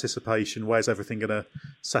nervousness, anticipation? Where's everything going to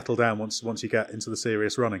settle down once you get into the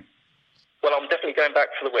serious running? Well, I'm definitely going back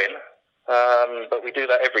for the win, but we do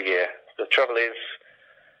that every year. The trouble is,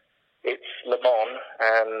 it's Le Mans,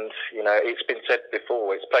 and it's been said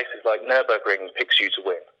before, it's places like Nürburgring picks you to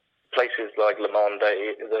win. Places like Le Mans,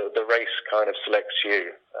 the race kind of selects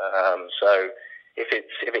you. So if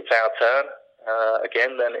it's our turn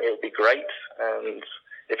again, then it'll be great, and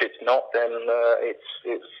if it's not, then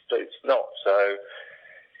it's not. So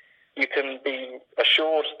you can be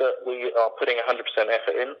assured that we are putting 100%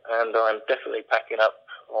 effort in, and I'm definitely packing up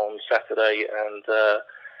on Saturday, and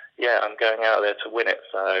I'm going out there to win it.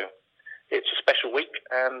 So it's a special week,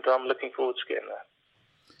 and I'm looking forward to getting there.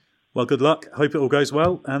 Well, good luck. Hope it all goes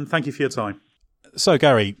well, and thank you for your time. So,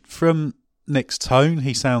 Gary, from Nick's tone,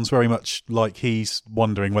 he sounds very much like he's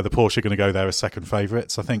wondering whether Porsche are going to go there as second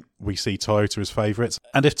favourites. I think we see Toyota as favourites.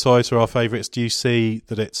 And if Toyota are favourites, do you see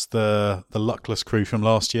that it's the luckless crew from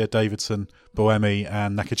last year, Davidson, Buemi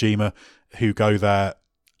and Nakajima, who go there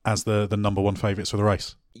as the number one favourites for the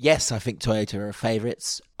race? Yes, I think Toyota are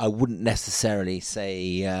favourites. I wouldn't necessarily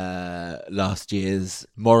say last year's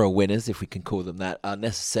moral winners, if we can call them that, are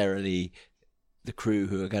necessarily the crew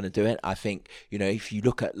who are going to do it. I think, if you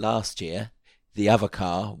look at last year, the other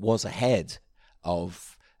car was ahead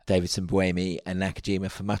of Davidson, Buemi and Nakajima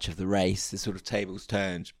for much of the race. The sort of tables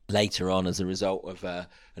turned later on as a result of a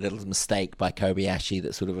little mistake by Kobayashi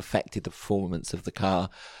that sort of affected the performance of the car.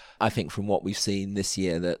 I think from what we've seen this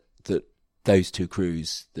year that those two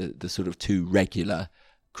crews, the sort of two regular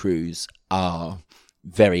crews, are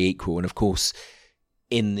very equal. And of course,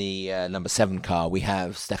 in the number 7 car, we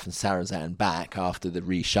have Stefan Sarrazin back after the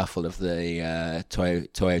reshuffle of the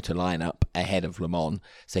Toyota lineup ahead of Le Mans.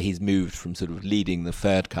 So he's moved from sort of leading the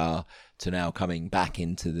third car to now coming back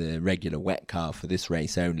into the regular wet car for this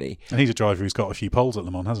race only. And he's a driver who's got a few poles at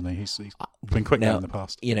Le Mans, hasn't he? He's been quick there in the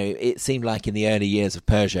past. It seemed like in the early years of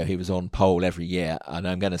Peugeot, he was on pole every year, and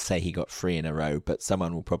I'm going to say he got 3 in a row, but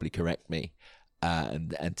someone will probably correct me.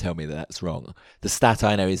 and tell me that that's wrong. The stat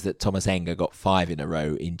I know is that Thomas Enger got 5 in a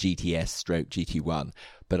row in GTS/GT1,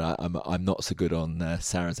 but I'm not so good on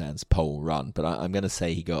Sarrazan's pole run. But I'm going to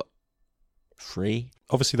say he got 3.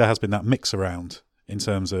 Obviously, there has been that mix around in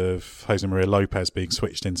terms of Jose Maria Lopez being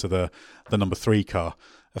switched into the number 3 car,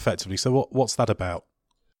 effectively. So what's that about?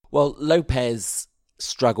 Well, Lopez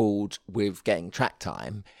struggled with getting track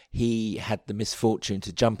time. He had the misfortune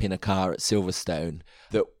to jump in a car at Silverstone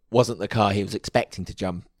that wasn't the car he was expecting to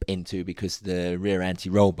jump into because the rear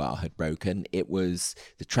anti-roll bar had broken.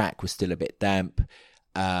 The track was still a bit damp.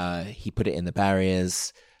 He put it in the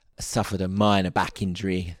barriers, suffered a minor back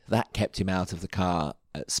injury. That kept him out of the car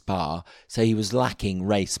at Spa. So he was lacking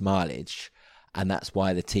race mileage, and that's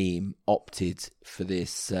why the team opted for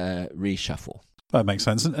this reshuffle. That makes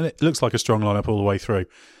sense. And it looks like a strong lineup all the way through.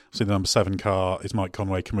 So the number 7 car is Mike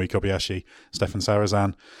Conway, Kamui Kobayashi, Stefan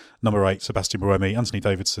Sarrazin. Number 8, Sebastian Buemi, Anthony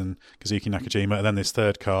Davidson, Kazuki Nakajima. And then this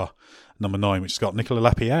 3rd car, number 9, which has got Nicolas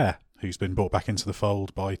Lapierre, who's been brought back into the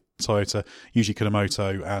fold by Toyota, Yuji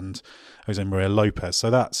Kunamoto and Jose Maria Lopez. So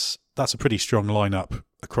that's a pretty strong lineup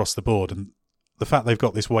across the board. And the fact they've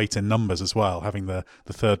got this weight in numbers as well, having the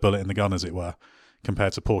 3rd bullet in the gun, as it were,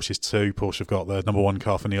 compared to Porsche's 2. Porsche have got the number 1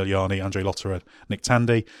 car for Neil Yarni, Andre Lotterer, Nick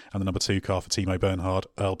Tandy, and the number 2 car for Timo Bernhard,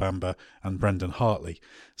 Earl Bamber, and Brendan Hartley.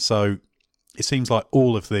 So it seems like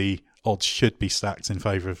all of the odds should be stacked in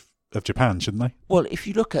favour of Japan, shouldn't they? Well, if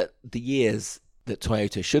you look at the years that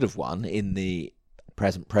Toyota should have won in the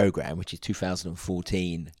present programme, which is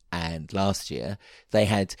 2014 and last year, they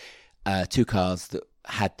had 2 cars that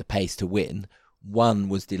had the pace to win. One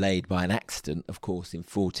was delayed by an accident. Of course, in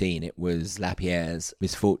 2014, it was Lapierre's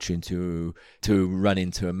misfortune to run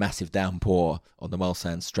into a massive downpour on the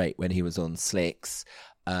Mulsanne Straight when he was on slicks.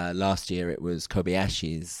 Last year, it was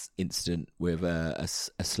Kobayashi's incident with a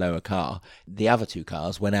slower car. The other 2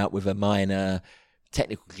 cars went out with a minor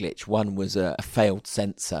technical glitch. One was a failed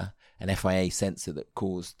sensor, an FIA sensor that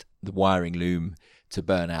caused the wiring loom to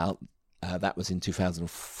burn out. That was in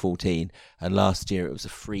 2014. And last year, it was a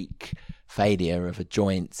freak failure of a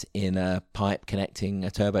joint in a pipe connecting a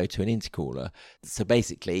turbo to an intercooler. So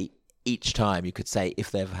basically, each time you could say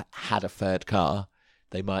if they've had a 3rd car,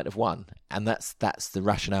 they might have won. And that's the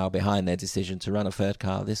rationale behind their decision to run a 3rd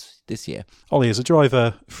car this year. Ollie, as a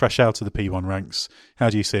driver fresh out of the P1 ranks, how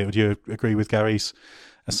do you see it? Would you agree with Gary's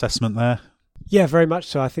assessment there? Yeah, very much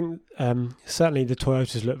so. I think certainly the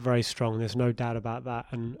Toyotas look very strong. There's no doubt about that.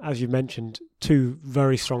 And as you mentioned, 2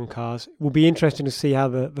 very strong cars. It will be interesting to see how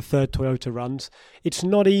the 3rd Toyota runs. It's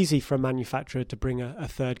not easy for a manufacturer to bring a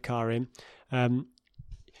 3rd car in.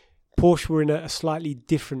 Porsche were in a slightly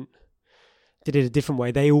different, did it a different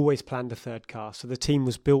way. They always planned a 3rd car. So the team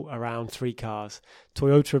was built around 3 cars.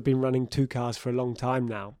 Toyota have been running 2 cars for a long time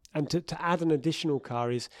now. And to add an additional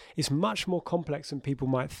car is much more complex than people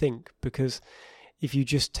might think, because if you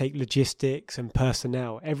just take logistics and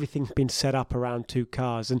personnel, everything's been set up around 2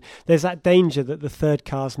 cars. And there's that danger that the 3rd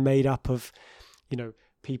car's made up of,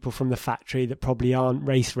 people from the factory that probably aren't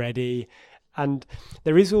race ready. And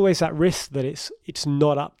there is always that risk that it's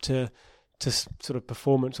not up to sort of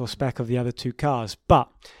performance or spec of the other 2 cars. But,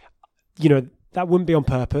 that wouldn't be on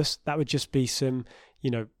purpose. That would just be some,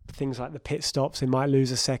 things like the pit stops. They might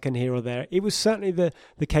lose a second here or there. It was certainly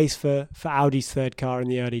the case for Audi's 3rd car in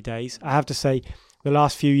the early days. I have to say, the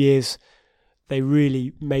last few years, they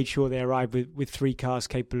really made sure they arrived with 3 cars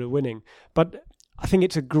capable of winning. But I think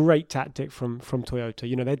it's a great tactic from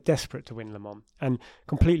Toyota. They're desperate to win Le Mans. And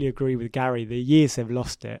completely agree with Gary. The years they've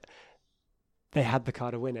lost it, they had the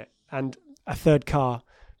car to win it. And a 3rd car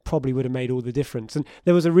probably would have made all the difference. And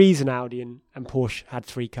there was a reason Audi and Porsche had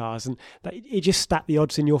 3 cars, and it just stacked the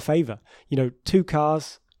odds in your favour. 2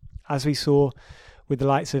 cars, as we saw with the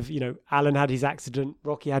likes of, Alan had his accident,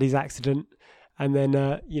 Rocky had his accident, and then,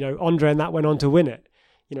 Andre and that went on to win it.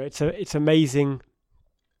 It's amazing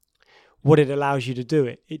what it allows you to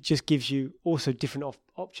do. It just gives you also different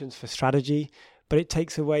options for strategy, but it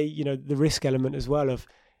takes away, the risk element as well of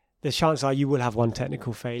the chances are you will have one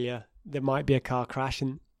technical failure. There might be a car crash,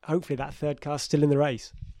 and hopefully that 3rd car's still in the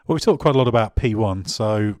race. Well, we've talked quite a lot about P1,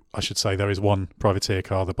 so I should say there is one privateer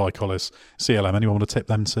car, the Bicolors CLM. Anyone want to tip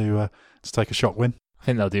them to take a shock win? I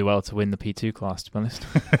think they'll do well to win the P2 class, to be honest.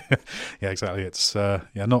 Yeah, exactly. It's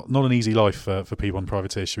not an easy life for P1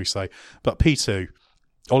 privateers, should we say. But P2,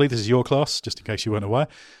 Ollie, this is your class, just in case you weren't aware.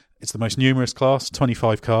 It's the most numerous class,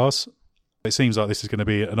 25 cars. It seems like this is going to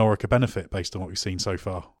be an Oreca benefit based on what we've seen so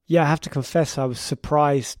far. Yeah, I have to confess I was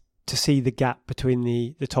surprised to see the gap between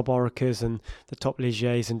the top Orecas and the top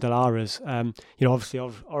Ligers and Dallaras. Obviously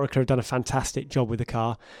Oreca have done a fantastic job with the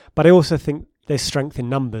car, but I also think there's strength in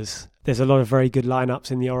numbers. There's a lot of very good lineups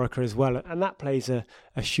in the Oreca as well, and that plays a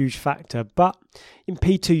huge factor. But in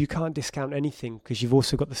P2, you can't discount anything because you've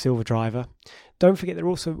also got the Silver Driver. Don't forget they're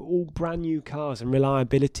also all brand new cars, and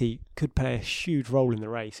reliability could play a huge role in the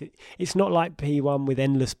race. It's not like P1 with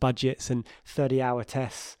endless budgets and 30-hour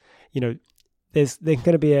tests. There's going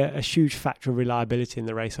to be a huge factor of reliability in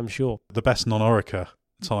the race, I'm sure. The best non-Oreca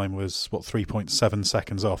time was 3.7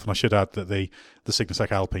 seconds off, and I should add that the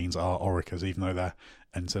Signisec Alpines are Orecas, even though they're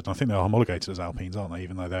entered. I think they are homologated as Alpines, aren't they?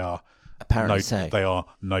 Even though they are they are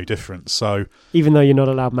no different. So even though you're not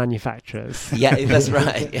allowed manufacturers. Yeah, that's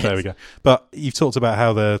right. Yes. There we go. But you've talked about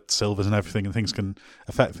how the silvers and everything and things can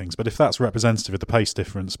affect things. But if that's representative of the pace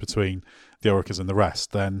difference between the Orecas and the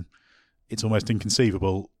rest, then it's almost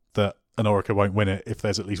inconceivable that an Oreca won't win it if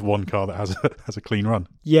there's at least one car that has a clean run.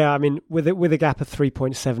 Yeah, I mean, with a gap of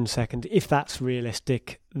 3.7 seconds, if that's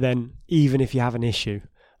realistic, then even if you have an issue,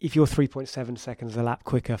 if you're 3.7 seconds a lap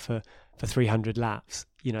quicker for 300 laps,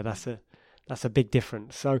 that's a big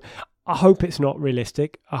difference. So I hope it's not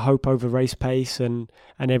realistic. I hope over race pace and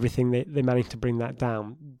everything they manage to bring that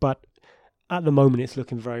down. But at the moment, it's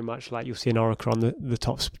looking very much like you'll see an Oreca on the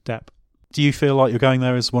top step. Do you feel like you're going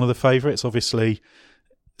there as one of the favourites? Obviously,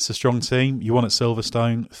 it's a strong team. You won at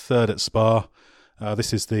Silverstone, third at Spa.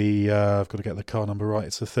 This is the I've got to get the car number right.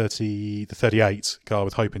 It's the 38 car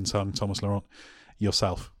with Hope in Tongue, Thomas Laurent.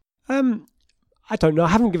 Yourself? I don't know. I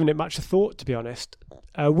haven't given it much thought, to be honest.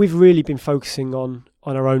 We've really been focusing on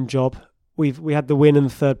our own job. We had the win and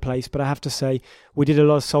the third place, but I have to say we did a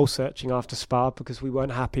lot of soul searching after Spa because we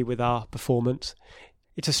weren't happy with our performance.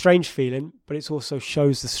 It's a strange feeling, but it also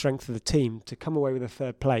shows the strength of the team to come away with a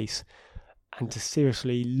third place and to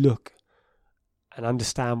seriously look and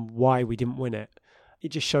understand why we didn't win it. It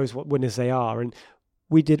just shows what winners they are. And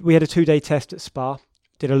we had a 2-day test at Spa,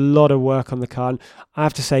 did a lot of work on the car. And I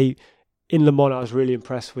have to say, in Le Mans, I was really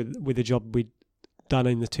impressed with the job we'd done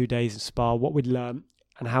in the 2 days at Spa, what we'd learned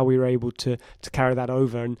and how we were able to carry that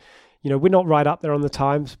over. And, we're not right up there on the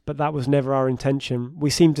times, but that was never our intention. We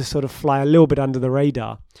seem to sort of fly a little bit under the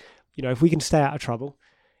radar. If we can stay out of trouble,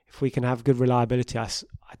 if we can have good reliability, I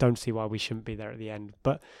don't see why we shouldn't be there at the end.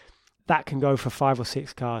 But that can go for 5 or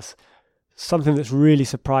 6 cars. Something that's really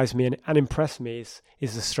surprised me and impressed me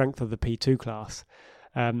is the strength of the P2 class.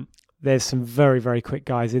 There's some very, very quick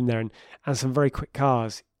guys in there and some very quick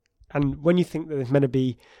cars. And when you think that there's meant to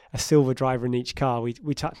be a silver driver in each car,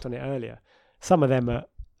 we touched on it earlier. Some of them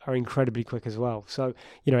are incredibly quick as well. So,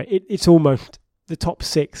 it's almost the top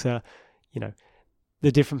 6 are,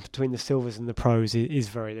 the difference between the silvers and the pros is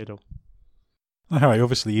very little. Harry,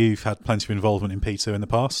 obviously you've had plenty of involvement in P2 in the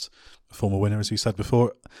past, a former winner, as you said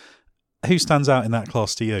before. Who stands out in that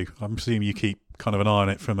class to you? I'm assuming you keep kind of an eye on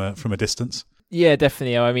it from a distance. Yeah,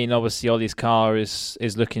 definitely. I mean, obviously Ollie's car is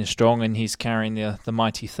looking strong, and he's carrying the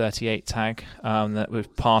mighty 38 tag that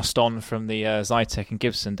we've passed on from the Zytek and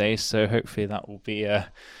Gibson days. So hopefully that will be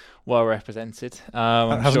well represented.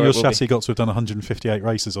 Hasn't your chassis got to have done 158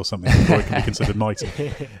 races or something before it can be considered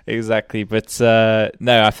mighty? Exactly, but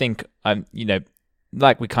no, I think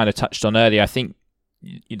like we kind of touched on earlier, I think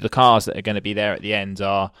the cars that are going to be there at the end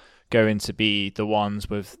are going to be the ones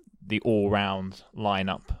with the all-round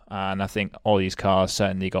lineup, and I think Ollie's cars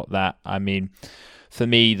certainly got that. I mean, for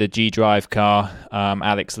me, the G-Drive car,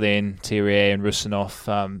 Alex Lynn, Thierry and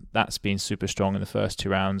Rusinov, that's been super strong in the first 2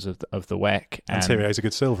 rounds of the WEC. And Thierry's a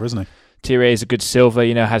good silver, isn't he? Thierry is a good silver.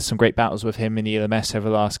 Had some great battles with him in the LMS over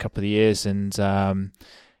the last couple of years, and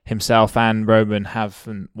himself and Roman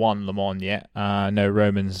haven't won Le Mans yet. No,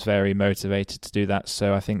 Roman's very motivated to do that,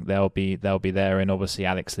 so I think they'll be there. And obviously,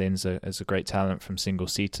 Alex Lynn's a great talent from single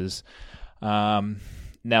seaters.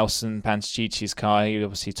 Nelson Panchici's car, he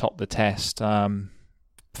obviously topped the test.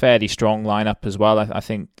 Fairly strong lineup as well. I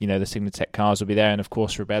think the Signatech cars will be there, and of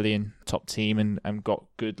course Rebellion, top team, and got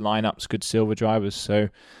good lineups, good silver drivers. So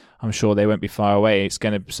I'm sure they won't be far away. It's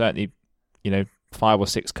going to certainly 5 or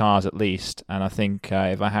 6 cars at least. And I think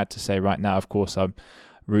if I had to say right now, of course, I'm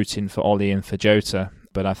rooting for Ollie and for Jota,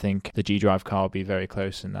 but I think the G-Drive car will be very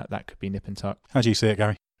close, and that could be nip and tuck. How do you see it,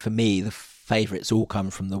 Gary? For me, the favourites all come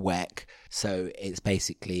from the WEC, so it's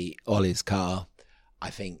basically Ollie's car. I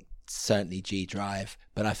think certainly G-Drive,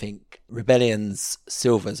 but I think Rebellion's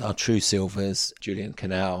silvers are true silvers, Julian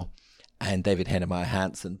Canal and David Hennemeyer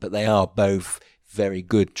Hansen, but they are both very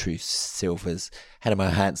good true silvers.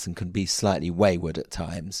 Hennemeyer Hansen can be slightly wayward at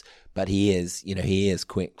times, but he is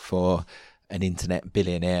quick for an internet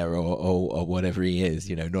billionaire or whatever he is,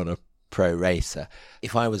 not a pro racer.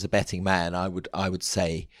 If I was a betting man, I would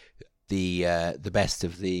say the best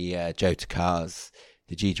of the Jota cars,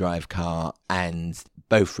 the G-Drive car and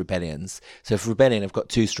both Rebellions. So if Rebellion have got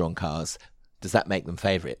 2 strong cars, Does that make them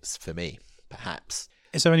favourites for me? Perhaps.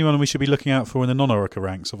 Is there anyone we should be looking out for in the non-Orica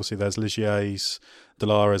ranks? Obviously, there's Ligier's,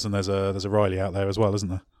 Delaras, and there's a Riley out there as well, isn't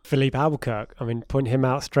there? Philippe Albuquerque, I mean, point him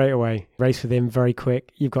out straight away. Race with him very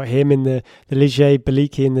quick. You've got him in the Ligier,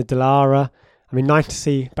 Beliki in the Delara. I mean, nice to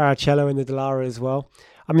see Barrichello in the Delara as well.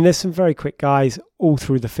 I mean, there's some very quick guys all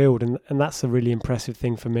through the field, and that's a really impressive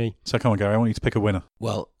thing for me. So come on, Gary, I want you to pick a winner.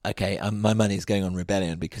 Well, okay, my money's going on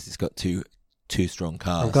Rebellion because it's got two strong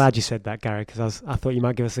cars. I'm glad you said that, Gary, because I thought you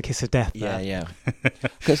might give us a kiss of death there. Yeah.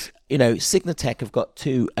 Because, Signatech have got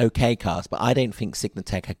two okay cars, but I don't think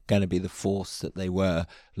Signatech are going to be the force that they were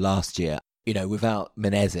last year. Without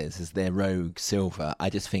Menezes as their rogue silver, I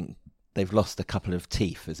just think they've lost a couple of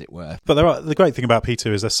teeth, as it were. But the great thing about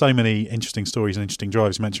P2 is there's so many interesting stories and interesting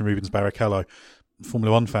drivers. You mentioned Rubens Barrichello.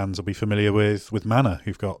 Formula One fans will be familiar with Manor,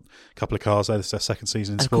 who've got a couple of cars there. This is their second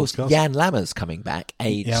season in sports cars. Jan Lammers coming back,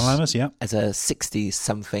 aged Jan Lammers, yeah, as a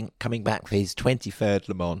 60-something, coming back for his 23rd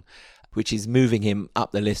Le Mans, which is moving him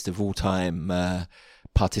up the list of all-time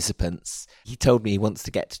participants. He told me he wants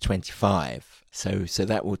to get to 25, so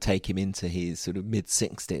that will take him into his sort of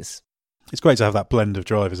mid-60s. It's great to have that blend of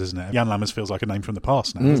drivers, isn't it? Jan Lammers feels like a name from the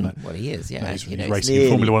past now, doesn't it? Well, he is, yeah. He's racing in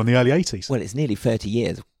Formula One in the early 80s. Well, it's nearly 30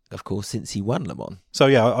 years, of course, since he won Le Mans. So,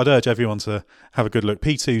 yeah, I'd urge everyone to have a good look.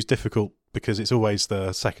 P2 is difficult because it's always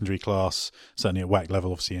the secondary class, certainly at WEC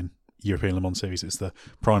level, obviously in European Le Mans Series, it's the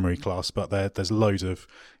primary class, but there's loads of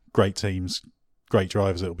great teams, great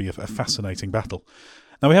drivers. It'll be a fascinating battle.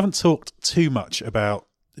 Now, we haven't talked too much about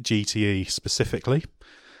GTE specifically.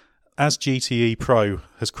 As GTE Pro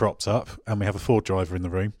has cropped up and we have a Ford driver in the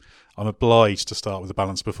room, I'm obliged to start with a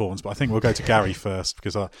balanced performance, but I think we'll go to Gary first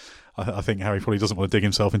because I think Harry probably doesn't want to dig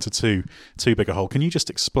himself into too big a hole. Can you just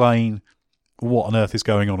explain what on earth is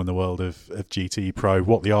going on in the world of GTE Pro,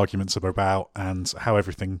 what the arguments are about, and how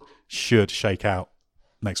everything should shake out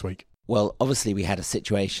next week? Well, obviously we had a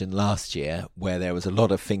situation last year where there was a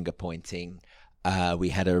lot of finger pointing. We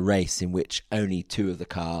had a race in which only two of the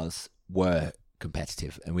cars were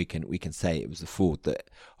competitive, and we can say it was the Ford that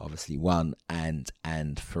obviously won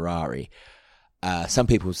and Ferrari. Some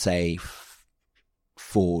people say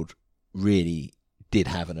Ford really did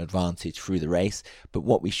have an advantage through the race, but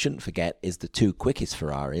what we shouldn't forget is the two quickest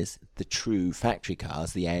Ferraris, the true factory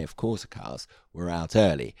cars, the AF Corsa cars, were out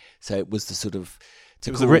early. So it was the sort of...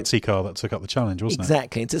 It was the Rizzi car that took up the challenge, wasn't it?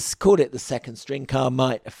 Exactly. And to call it the second string car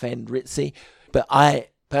might offend Rizzi, but I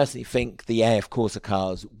personally think the AF Corsa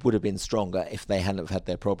cars would have been stronger if they hadn't have had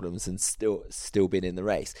their problems and still been in the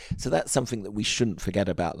race. So that's something that we shouldn't forget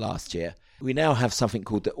about last year. We now have something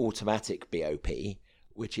called the automatic BOP,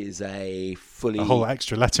 which is a whole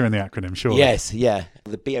extra letter in the acronym, sure. Yes, yeah.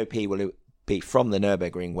 The BOP will be from the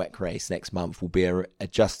Nürburgring WEC race next month, will be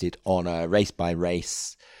adjusted on a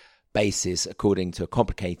race-by-race basis according to a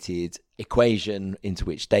complicated equation into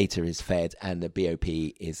which data is fed and the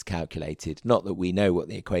BOP is calculated. Not that we know what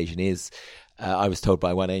the equation is. I was told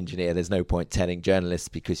by one engineer there's no point telling journalists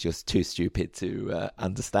because you're too stupid to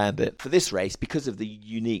understand it. For this race, because of the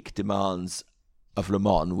unique demands of Le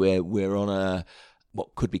Mans, we're on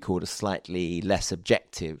what could be called a slightly less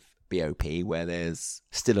objective BOP, where there's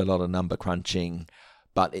still a lot of number crunching,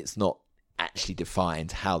 but it's not actually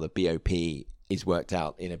defined how the BOP is worked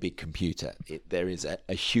out in a big computer. There is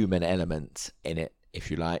a human element in it, if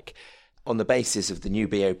you like. On the basis of the new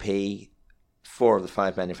BOP, 4 of the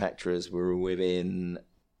 5 manufacturers were within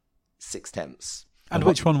 6/10. And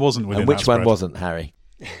which one wasn't within? And which one wasn't, Harry?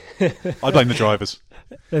 I blame the drivers.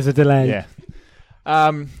 There's a delay. Yeah.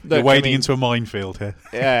 You're wading into a minefield here.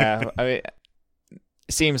 Yeah, I mean, it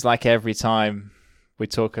seems like every time we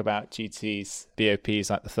talk about GT's BOPs,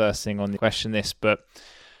 like the first thing on the question list, but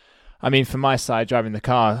I mean, from my side, driving the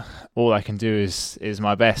car, all I can do is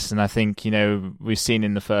my best. And I think, we've seen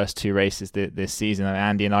in the first 2 races this season,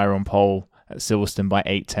 Andy and I were on pole at Silverstone by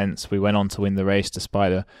 0.8. We went on to win the race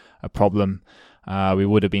despite a problem. We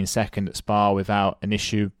would have been second at Spa without an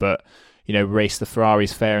issue, but, raced the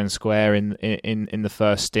Ferraris fair and square in the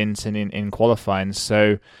first stint and in qualifying.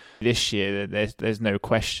 So this year, there's no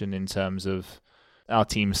question in terms of our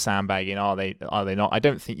team sandbagging. Are they not? I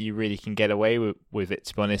don't think you really can get away with it,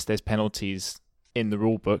 to be honest. There's penalties in the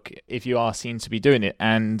rule book if you are seen to be doing it.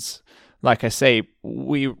 And like I say,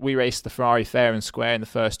 we raced the Ferrari fair and square in the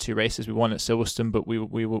first 2 races. We won at Silverstone, but we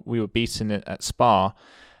were beaten at Spa,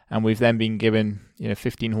 and we've then been given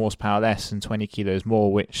 15 horsepower less and 20 kilos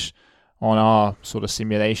more, which on our sort of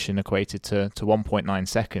simulation equated to 1.9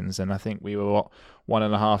 seconds. And I think we were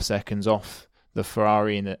 1.5 seconds off the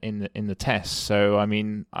Ferrari in the test. So I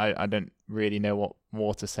mean, I don't really know what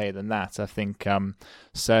more to say than that. I think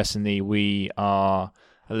certainly we are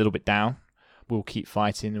a little bit down, we'll keep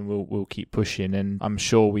fighting and we'll keep pushing, and I'm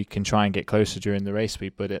sure we can try and get closer during the race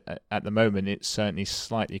week. But at the moment, it's certainly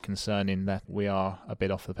slightly concerning that we are a bit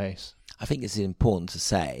off the pace. I think it's important to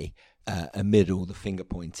say, amid all the finger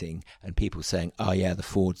pointing and people saying, oh yeah, the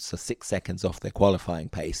Fords are 6 seconds off their qualifying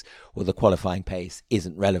pace. Well, the qualifying pace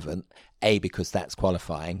isn't relevant, A, because that's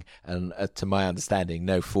qualifying, and to my understanding,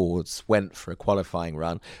 no Fords went for a qualifying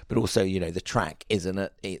run, but also, the track isn't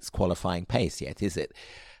at its qualifying pace yet, is it?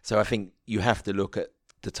 So I think you have to look at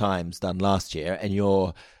the times done last year, and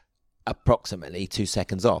you're approximately 2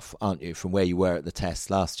 seconds off, aren't you, from where you were at the test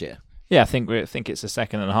last year? Yeah, I think it's a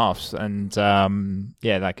second and a half, and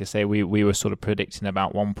like I say, we were sort of predicting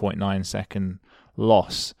about 1.9 second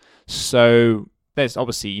loss. So there's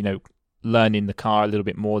obviously learning the car a little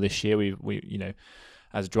bit more this year. We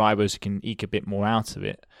as drivers can eke a bit more out of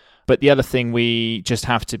it. But the other thing we just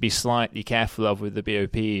have to be slightly careful of with the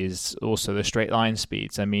BOP is also the straight line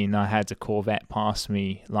speeds. I mean, I had a Corvette pass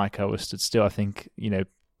me like I was stood still. I think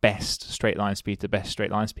best straight line speed, the best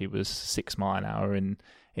straight line speed was 6 miles an hour, and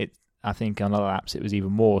I think on other laps it was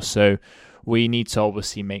even more. So we need to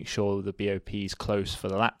obviously make sure the BOP is close for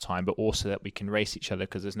the lap time, but also that we can race each other,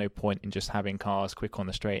 because there's no point in just having cars quick on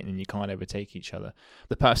the straight and then you can't overtake each other.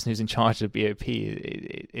 The person who's in charge of BOP,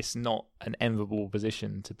 it's not an enviable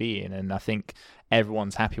position to be in, and I think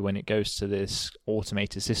everyone's happy when it goes to this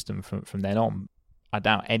automated system from then on. I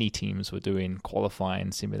doubt any teams were doing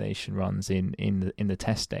qualifying simulation runs in the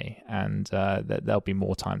test day, and there'll be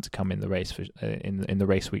more time to come in the race in the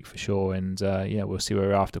race week for sure. And we'll see where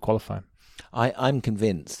we're after qualifying. I'm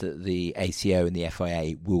convinced that the ACO and the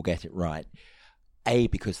FIA will get it right. A,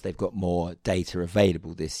 because they've got more data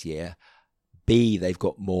available this year. B, they've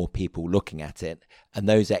got more people looking at it, and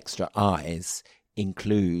those extra eyes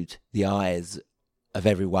include the eyes of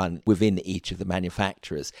everyone within each of the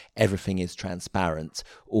manufacturers. Everything is transparent.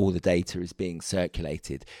 All the data is being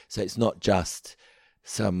circulated. So it's not just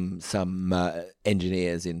some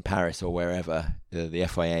engineers in Paris or wherever the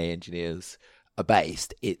FIA engineers are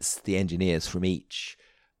based. It's the engineers from each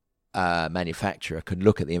manufacturer can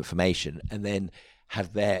look at the information and then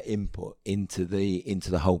have their input into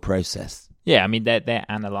the whole process. Yeah, I mean, they're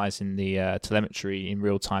analysing the telemetry in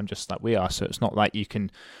real time just like we are, so it's not like you can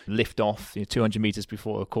lift off 200 metres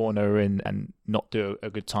before the corner and not do a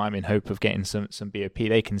good time in hope of getting some BOP.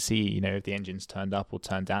 They can see, if the engine's turned up or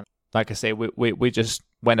turned down. Like I say, we just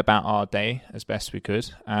went about our day as best we could,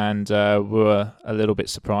 and we were a little bit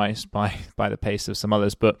surprised by the pace of some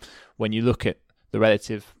others. But when you look at the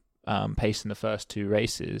relative pace in the first two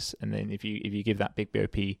races, and then if you give that big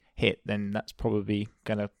BOP hit, then that's probably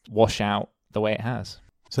going to wash out the way it has.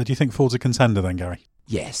 So do you think Ford's a contender then, Gary?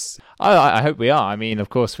 Yes. I hope we are. I mean, of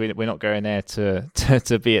course, we're not going there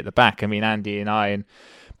to be at the back. I mean, Andy and I and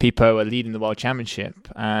Pipo are leading the World Championship,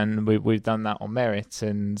 and we've done that on merit.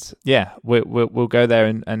 And yeah, we'll go there.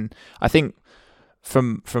 And I think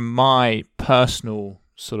from my personal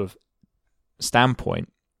sort of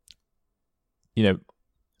standpoint,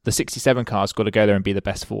 the 67 car's got to go there and be the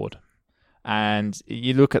best Ford. And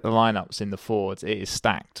you look at the lineups in the Fords, it is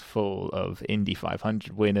stacked full of Indy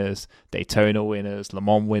 500 winners, Daytona winners, Le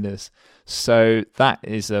Mans winners. So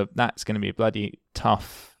that's going to be a bloody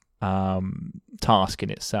tough task in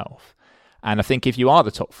itself. And I think if you are the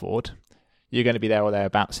top Ford, you're going to be there or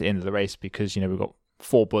thereabouts at the end of the race, because we've got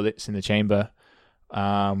 4 bullets in the chamber.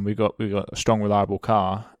 We've got a strong, reliable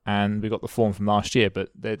car, and we've got the form from last year. But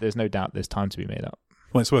there's no doubt there's time to be made up.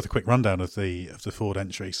 Well, it's worth a quick rundown of the Ford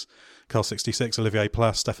entries. Car 66, Olivier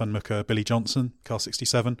Plas, Stefan Mucker, Billy Johnson. Car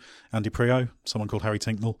 67, Andy Priaulx, someone called Harry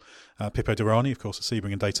Tinknell, Pipo Derani, of course, a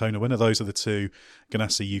Sebring and Daytona winner. Those are the 2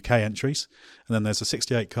 Ganassi UK entries. And then there's a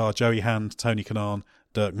 68 car, Joey Hand, Tony Kanaan,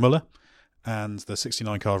 Dirk Muller. And the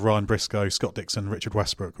 69 car, Ryan Briscoe, Scott Dixon, Richard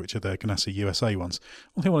Westbrook, which are the Ganassi USA ones.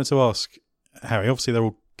 One thing I wanted to ask, Harry, obviously they're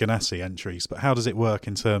all Ganassi entries, but how does it work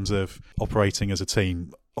in terms of operating as a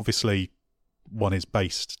team? Obviously, one is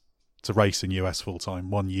based to race in US full-time,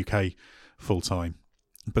 one UK full-time.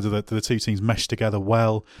 But do the 2 teams mesh together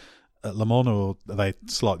well at Le Mans, or are they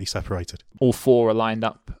slightly separated? All 4 are lined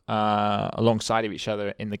up alongside of each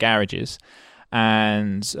other in the garages.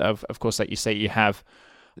 And, of course, like you say, you have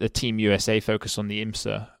the Team USA focus on the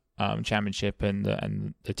IMSA championship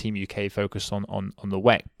and the Team UK focus on the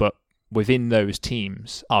WEC. But within those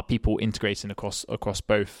teams are people integrating across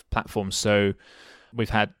both platforms. So we've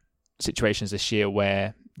had situations this year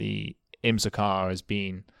where the IMSA car has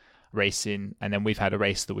been racing, and then we've had a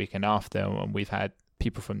race the weekend after, and we've had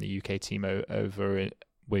people from the UK team over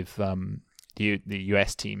with the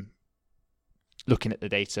US team looking at the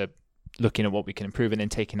data looking at what we can improve and then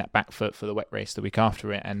taking that back foot for the wet race the week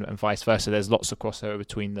after it, and vice versa. There's lots of crossover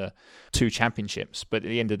between the two championships, but at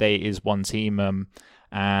the end of the day, it is one team,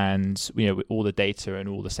 and all the data and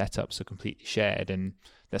all the setups are completely shared, and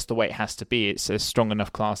that's the way it has to be. It's a strong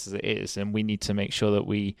enough class as it is, and we need to make sure that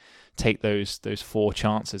we take those 4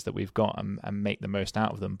 chances that we've got and make the most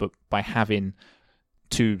out of them. But by having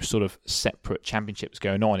 2 sort of separate championships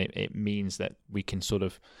going on, it means that we can sort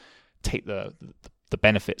of take the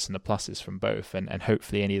benefits and the pluses from both, and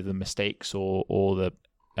hopefully any of the mistakes or the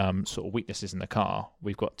sort of weaknesses in the car,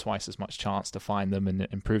 we've got twice as much chance to find them and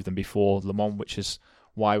improve them before Le Mans, which is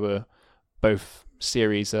why we're both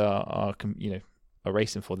series are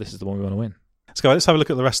racing for. This is the one we want to win. Let's have a look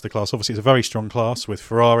at the rest of the class. Obviously, it's a very strong class with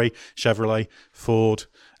Ferrari, Chevrolet, Ford,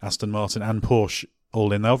 Aston Martin and Porsche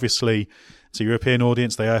all in there. Obviously, it's a European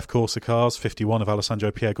audience. The AF Corsa cars, 51 of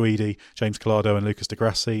Alessandro Pierguidi, James Collado and Lucas Di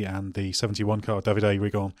Grassi, and the 71 car, Davide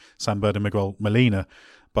Rigon, Sam Bird and Miguel Molina,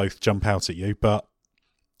 both jump out at you. But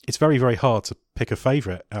it's very, very hard to pick a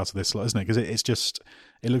favourite out of this lot, isn't it? Because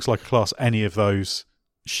it looks like a class any of those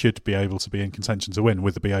should be able to be in contention to win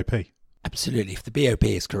with the BOP. Absolutely. If the BOP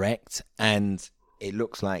is correct, and it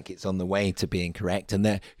looks like it's on the way to being correct, and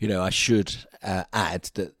there, I should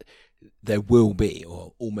add that there will be,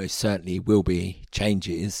 or almost certainly will be,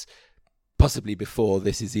 changes, possibly before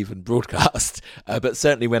this is even broadcast. But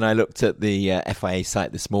certainly when I looked at the FIA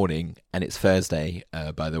site this morning, and it's Thursday,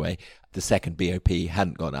 by the way, the second BOP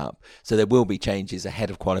hadn't gone up. So there will be changes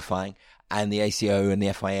ahead of qualifying, and the ACO and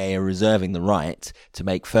the FIA are reserving the right to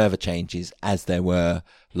make further changes, as there were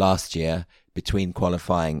last year between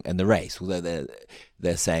qualifying and the race. Although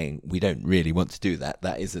they're saying we don't really want to do that.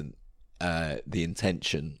 That isn't the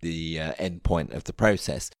intention, the end point of the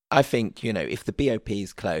process. I think, if the BOP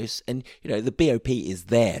is close, and, the BOP is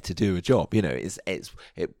there to do a job, it's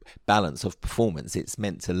balance of performance. It's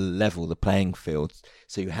meant to level the playing field.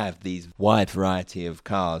 So you have these wide variety of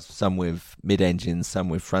cars, some with mid-engines, some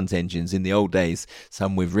with front engines. In the old days,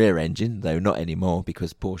 some with rear engine, though not anymore,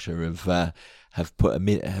 because Porsche have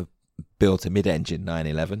built a mid-engine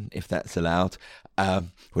 911, if that's allowed.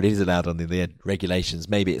 Well, it is allowed under the regulations.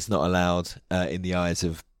 Maybe it's not allowed in the eyes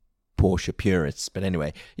of Porsche purists. But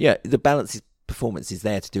anyway, the balance performance is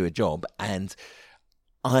there to do a job. And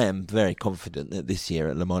I am very confident that this year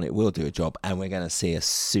at Le Mans it will do a job, and we're going to see a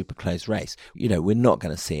super close race. We're not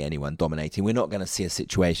going to see anyone dominating. We're not going to see a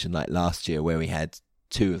situation like last year where we had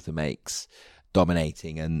 2 of the makes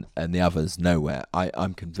dominating and the others nowhere.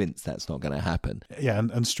 I'm convinced that's not going to happen. Yeah,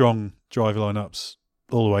 and strong driver lineups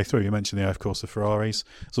all the way through. You mentioned the AF Corsa Ferraris.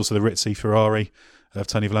 There's also the Rizzi Ferrari of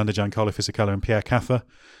Tony Volander, Giancarlo Fisichella and Pierre Caffer.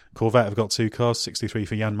 Corvette have got 2 cars, 63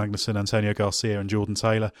 for Jan Magnussen, Antonio Garcia and Jordan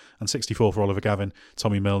Taylor, and 64 for Oliver Gavin,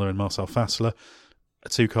 Tommy Milner and Marcel Fassler. A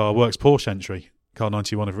 2-car Works Porsche entry, car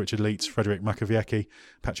 91 of Richard Leitz, Frederic Makowiecki,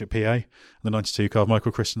 Patrick Piet, and the 92 car of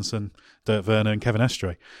Michael Christensen, Dirk Werner and Kevin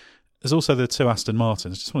Estre. There's also the 2 Aston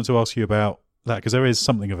Martins. Just wanted to ask you about that, because there is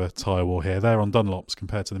something of a tyre war here. They're on Dunlops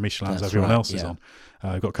compared to the Michelins everyone else is on.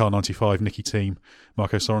 We've got car 95, Nicky Thiem,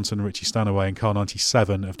 Marco Sorensen and Richie Stanaway, and car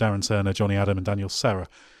 97 of Darren Turner, Johnny Adam and Daniel Serra.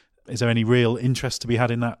 Is there any real interest to be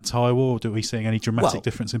had in that tyre war? Do we see any dramatic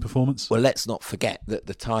difference in performance? Well, let's not forget that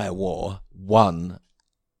the tyre war won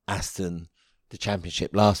Aston the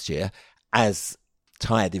championship last year, as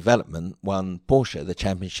tyre development won Porsche the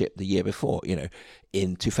championship the year before.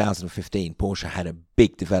 In 2015, Porsche had a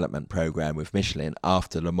big development program with Michelin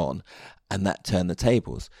after Le Mans, and that turned the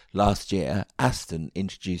tables. Last year, Aston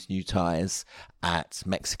introduced new tyres at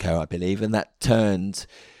Mexico, I believe, and that turned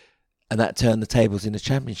the tables in the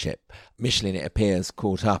championship. Michelin, it appears,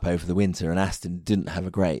 caught up over the winter, and Aston didn't have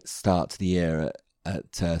a great start to the year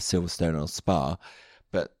at Silverstone or Spa.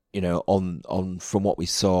 But on from what we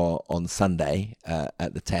saw on Sunday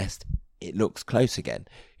at the test, it looks close again.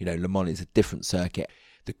 Le Mans is a different circuit.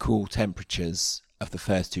 The cool temperatures of the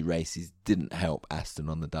first 2 races didn't help Aston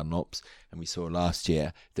on the Dunlops, and we saw last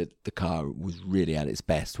year that the car was really at its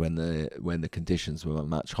best when the conditions were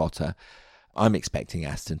much hotter. I'm expecting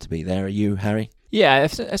Aston to be there. Are you, Harry? Yeah,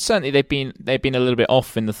 certainly they've been a little bit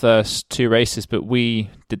off in the first 2 races, but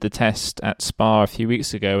we did the test at Spa a few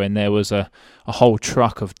weeks ago, and there was a whole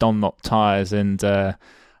truck of Dunlop tyres, and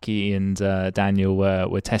Key and Daniel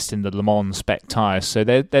were testing the Le Mans spec tyres, so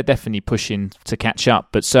they're definitely pushing to catch up.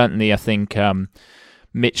 But certainly, I think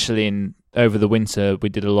Michelin over the winter we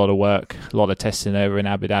did a lot of work, a lot of testing over in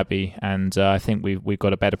Abu Dhabi, and I think we've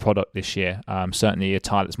got a better product this year. Certainly, a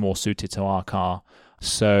tyre that's more suited to our car.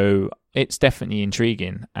 So it's definitely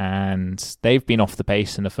intriguing, and they've been off the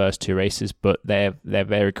pace in the first 2 races, but they're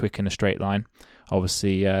very quick in a straight line.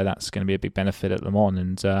 obviously that's going to be a big benefit at Le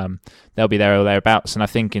Mans, and they'll be there or thereabouts. And I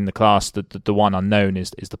think in the class, the one unknown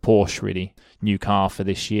is the Porsche, really, new car for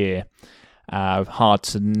this year. Hard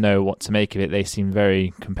to know what to make of it. They seem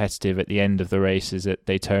very competitive at the end of the races at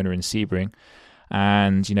Daytona and Sebring,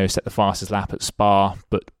 and set the fastest lap at Spa,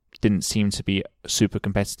 but didn't seem to be super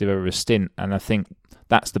competitive over a stint. And I think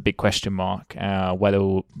that's the big question mark,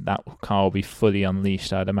 whether that car will be fully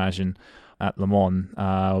unleashed. I'd imagine at Le Mans,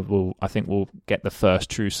 I think we'll get the first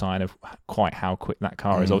true sign of quite how quick that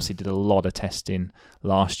car is. Obviously did a lot of testing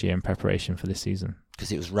last year in preparation for this season,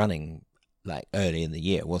 because it was running like early in the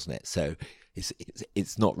year, wasn't it? So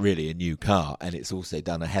it's not really a new car, and it's also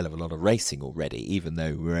done a hell of a lot of racing already, even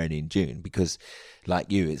though we're only in June, because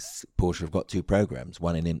like you, Porsche have got 2 programs,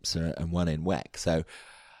 one in IMSA and one in WEC. So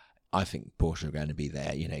I think Porsche are going to be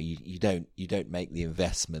there. You don't make the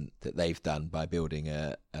investment that they've done by building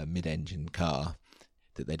a mid-engine car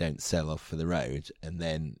that they don't sell off for the road and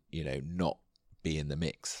then not be in the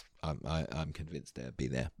mix. I'm convinced they'll be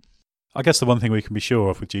there. I guess the one thing we can be sure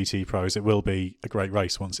of with GT Pro is it will be a great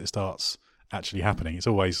race once it starts actually happening. It's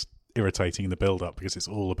always irritating in the build-up because it's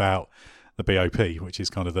all about the BOP, which is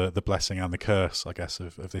kind of the blessing and the curse, I guess,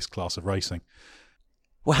 of this class of racing.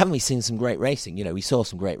 Well, haven't we seen some great racing? We saw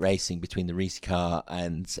some great racing between the Risi car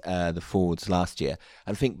and the Fords last year.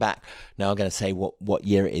 And think back, now I'm going to say what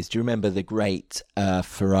year it is. Do you remember the great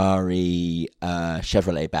Ferrari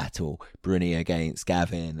Chevrolet battle, Bruni against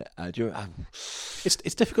Gavin?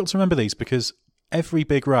 It's difficult to remember these because every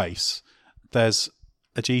big race, there's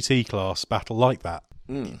a GT class battle like that.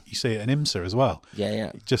 You see it in IMSA as well.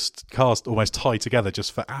 Yeah. Just cars almost tied together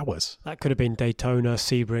just for hours. That could have been Daytona,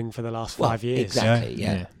 Sebring for the last 5 years. Exactly,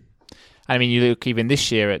 yeah. I mean, you look even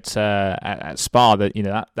this year at Spa,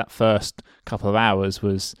 that first couple of hours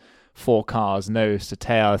was 4 cars nose to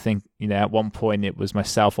tail. I think at one point it was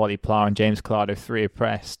myself, Ollie Pla, and James Collado, 3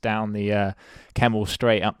 abreast down the Kemmel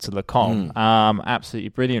Straight up to Le Combe. Absolutely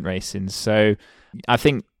brilliant racing. So I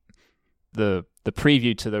think the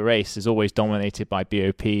preview to the race is always dominated by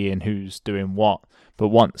BOP and who's doing what. But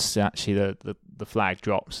once actually the flag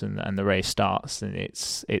drops and the race starts, and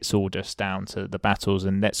it's all just down to the battles.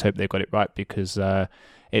 And let's hope they've got it right, because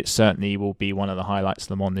it certainly will be one of the highlights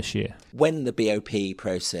of Le Mans this year. When the BOP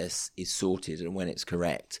process is sorted and when it's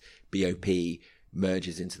correct, BOP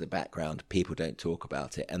merges into the background. People don't talk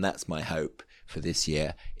about it. And that's my hope for this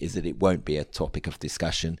year, is that it won't be a topic of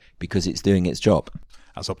discussion because it's doing its job.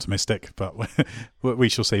 That's optimistic, but we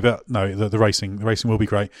shall see. But no, the racing will be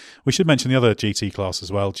great. We should mention the other GT class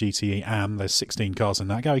as well, GT AM. There's 16 cars in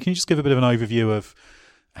that. Gary, can you just give a bit of an overview of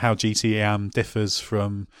how GT AM differs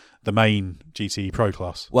from the main GT Pro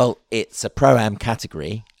class? Well, it's a Pro-Am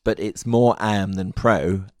category, but it's more Am than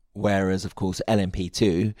Pro, whereas, of course,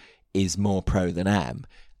 LMP2 is more Pro than Am.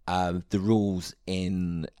 The rules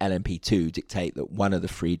in LMP2 dictate that one of the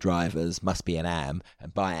 3 drivers must be an AM,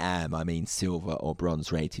 and by AM I mean silver or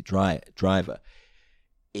bronze rated driver.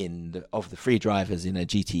 Of the 3 drivers in a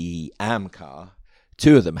GTE AM car,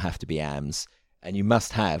 2 of them have to be AMs, and you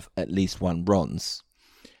must have at least 1 bronze.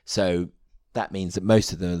 So that means that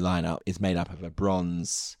most of the lineup is made up of a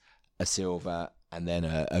bronze, a silver, and then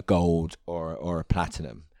a gold or a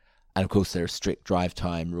platinum. And of course, there are strict drive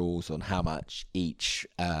time rules on how much each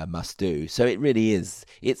must do. So it really is.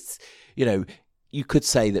 You could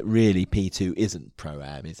say that really P2 isn't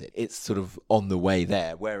Pro-Am, is it? It's sort of on the way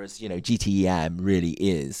there. Whereas, GTE Am really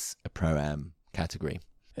is a Pro-Am category.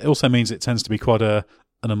 It also means it tends to be quite an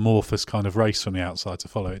amorphous kind of race from the outside to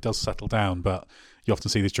follow. It does settle down, but you often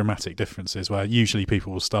see these dramatic differences where usually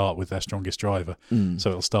people will start with their strongest driver.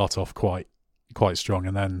 So it'll start off quite strong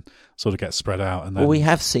and then sort of get spread out. And then... Well, we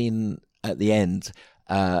have seen at the end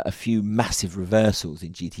a few massive reversals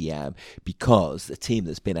in GTM because the team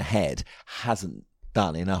that's been ahead hasn't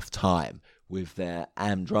done enough time with their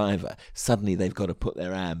AM driver. Suddenly they've got to put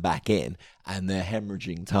their AM back in and they're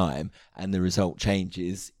hemorrhaging time, and the result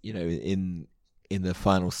changes, in the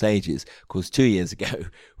final stages. Of course, 2 years ago,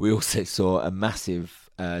 we also saw a massive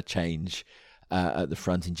change at the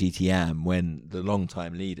front in GTM when the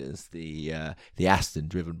long-time leaders, the Aston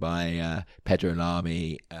driven by Pedro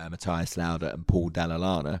Lamy, Matthias Lauda and Paul Dalla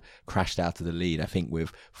Lana, crashed out of the lead, I think,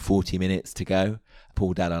 with 40 minutes to go.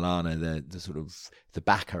 Paul Dalla Lana, the sort of the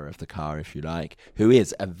backer of the car, if you like, who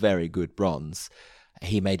is a very good bronze,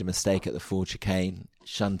 he made a mistake at the Ford chicane,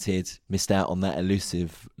 shunted, missed out on that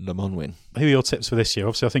elusive Le Mans win. Who are your tips for this year?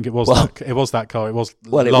 Obviously, I think it was that car. It was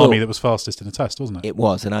Lamy that was fastest in the test, wasn't it? It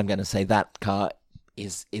was, and I'm going to say that car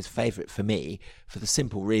is favourite for me for the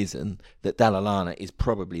simple reason that Dalla Lana is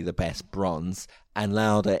probably the best bronze, and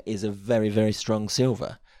Lauda is a very, very strong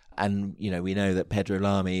silver. And we know that Pedro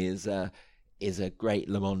Lamy is is a great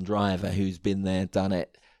Le Mans driver who's been there, done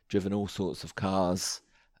it, driven all sorts of cars,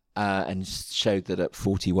 and showed that at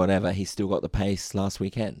 40 whatever he's still got the pace last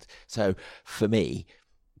weekend. So for me,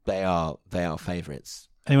 they are favourites.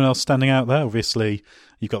 Anyone else standing out there? Obviously,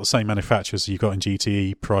 you've got the same manufacturers you've got in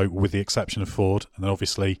GTE Pro, with the exception of Ford, and then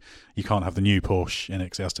obviously you can't have the new Porsche in it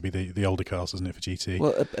because it has to be the older cars, doesn't it, for GTE?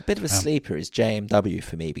 Well, a bit of a sleeper is JMW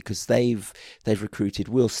for me, because they've recruited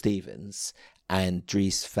Will Stevens and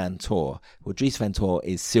Dries Van Tor. Well, Dries Van Tor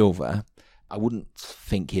is silver. I wouldn't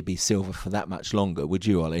think he'd be silver for that much longer, would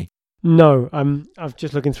you, Ollie? No, I'm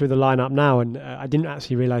just looking through the lineup now, and I didn't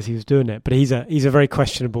actually realise he was doing it. But he's a very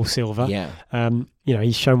questionable silver. Yeah.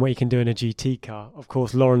 He's shown what he can do in a GT car. Of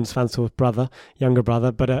course, Lawrence Van Tor's younger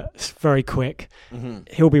brother, but very quick.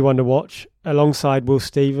 Mm-hmm. He'll be one to watch alongside Will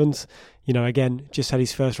Stevens. Again, just had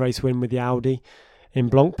his first race win with the Audi in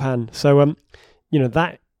Blancpain. So,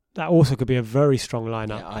 that also could be a very strong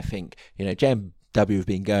lineup. Yeah, I think JMW have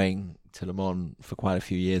been going to Le Mans for quite a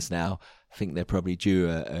few years now. I think they're probably due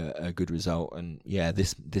a good result, and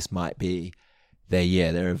this might be their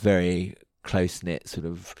year. They're a very close-knit, sort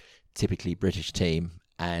of typically British team,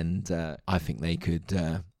 and I think they could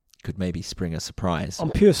maybe spring a surprise. On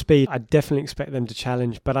pure speed, I definitely expect them to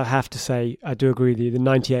challenge, but I have to say, I do agree with you, the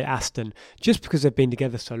 98 Aston, just because they've been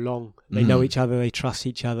together so long, they know each other, they trust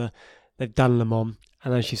each other, they've done Le Mans,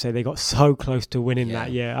 and as you say, they got so close to winning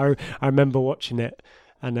that year. I remember watching it,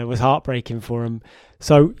 and it was heartbreaking for him.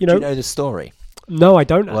 So, Do you know the story? No, I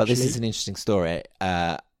don't actually. Well, this is an interesting story,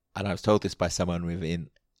 and I was told this by someone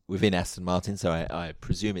within Aston Martin, so I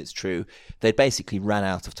presume it's true. They basically ran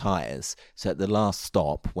out of tyres, so at the last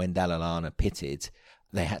stop, when Dalla Lana pitted,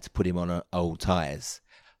 they had to put him on old tyres.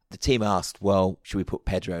 The team asked, well, should we put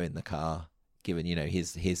Pedro in the car, given,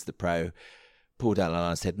 he's the pro? Paul Dalla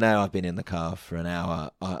Lana said, no, I've been in the car for an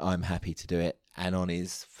hour, I'm happy to do it. And on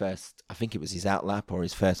his first, I think it was his out lap or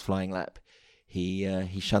his first flying lap,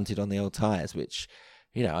 he shunted on the old tyres, which,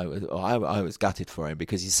 I was gutted for him,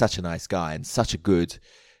 because he's such a nice guy and such a good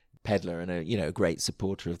peddler and a great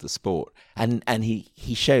supporter of the sport. And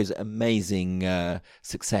he shows amazing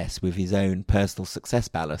success with his own personal success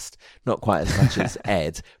ballast. Not quite as much as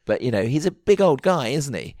Ed, but he's a big old guy,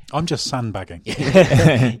 isn't he? I'm just sandbagging.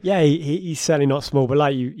 Yeah, he's certainly not small, but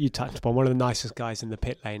like you touched upon, one of the nicest guys in the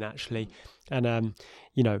pit lane actually, and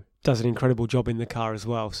does an incredible job in the car as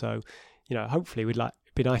well. So hopefully it'd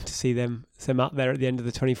be nice to see them up there at the end of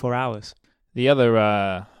the 24 hours. The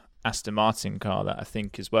other Aston Martin car that I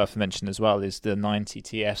think is worth mentioning as well is the 90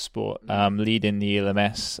 TF Sport, leading the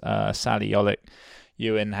ELMS, Sally Yolick,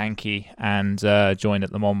 Ewan Hankey, and joined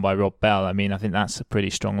at Le Mans by Rob Bell. I mean, I think that's a pretty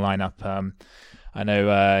strong lineup. I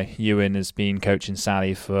know Ewan has been coaching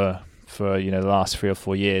Sally for the last 3 or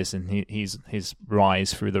 4 years, and his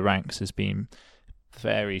rise through the ranks has been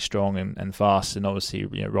very strong and fast. And obviously,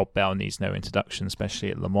 Rob Bell needs no introduction,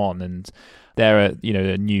 especially at Le Mans, and they're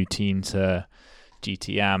a new team to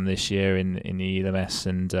GTAM this year in the ELMS,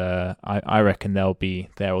 and I reckon they'll be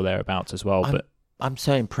there or thereabouts as well. But I'm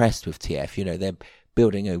so impressed with TF. They're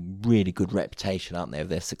building a really good reputation, aren't they, of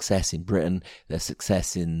their success in Britain, their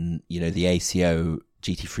success in the ACO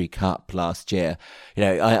GT3 Cup last year.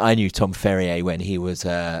 I knew Tom Ferrier when he was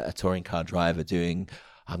a touring car driver doing,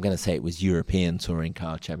 I'm going to say it was European Touring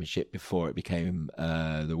Car Championship before it became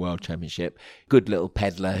the World Championship. Good little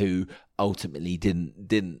peddler who ultimately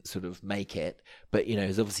didn't sort of make it, but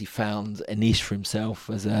has obviously found a niche for himself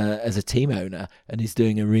as a team owner, and he's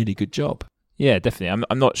doing a really good job. Yeah, definitely.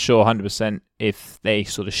 I'm not sure 100% if they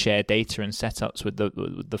sort of share data and setups with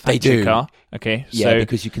the factory car. Okay, yeah,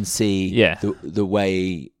 because you can see the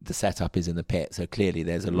way the setup is in the pit. So clearly,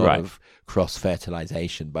 there's a lot of cross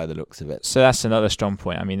fertilization by the looks of it. So that's another strong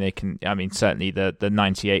point. I mean, certainly the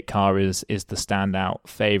 98 car is the standout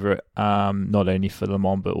favorite, not only for Le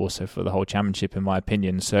Mans but also for the whole championship, in my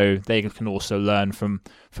opinion. So they can also learn from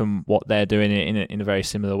what they're doing in a very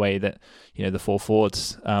similar way that the 4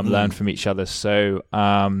 Fords learn from each other. So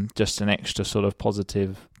just an extra sort of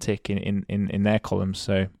positive tick in their columns.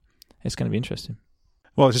 So it's going to be interesting.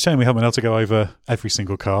 Well, it's a shame we haven't been able to go over every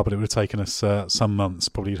single car, but it would have taken us some months.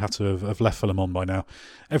 Probably you'd have to have left for Le Mans by now.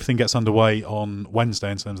 Everything gets underway on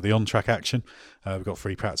Wednesday in terms of the on-track action. We've got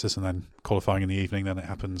free practice and then qualifying in the evening. Then it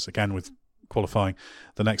happens again with qualifying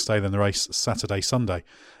the next day, then the race Saturday, Sunday.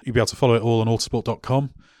 You'll be able to follow it all on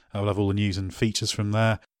autosport.com. We'll have all the news and features from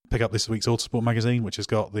there. Pick up this week's Autosport magazine, which has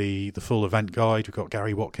got the full event guide. We've got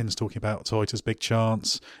Gary Watkins talking about Toyota's big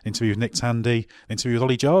chance, interview with Nick Tandy, interview with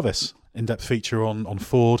Ollie Jarvis. in-depth feature on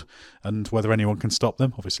Ford and whether anyone can stop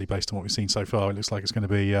them. Obviously, based on what we've seen so far, it looks like it's going to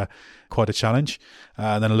be quite a challenge.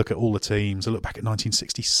 And then a look at all the teams, a look back at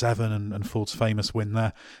 1967 and Ford's famous win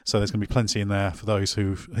there. So there's going to be plenty in there for those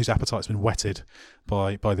whose appetite's been whetted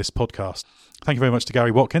by this podcast. Thank you very much to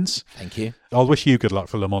Gary Watkins. Thank you. I'll wish you good luck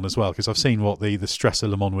for Le Mans as well, because I've seen what the stress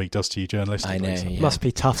of Le Mans week does to you journalistically. I know, yeah. Must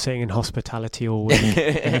be tough sitting in hospitality all week.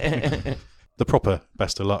 The proper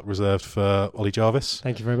best of luck reserved for Ollie Jarvis.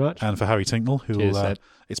 Thank you very much. And for Harry Tinknell, who Cheers, will.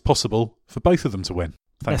 It's possible for both of them to win.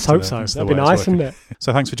 Let's hope so. That'd be nice, wouldn't it?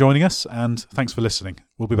 So thanks for joining us, and thanks for listening.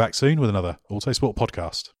 We'll be back soon with another Autosport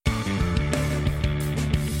podcast.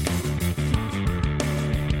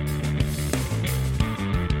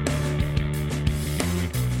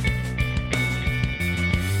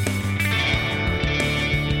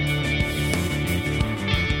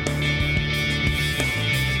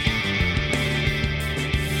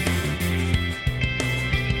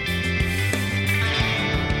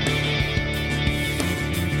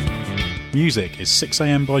 Music is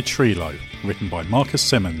 6am by Trilo, written by Marcus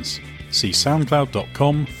Simmons. See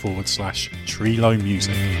soundcloud.com/Trilo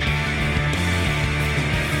Music.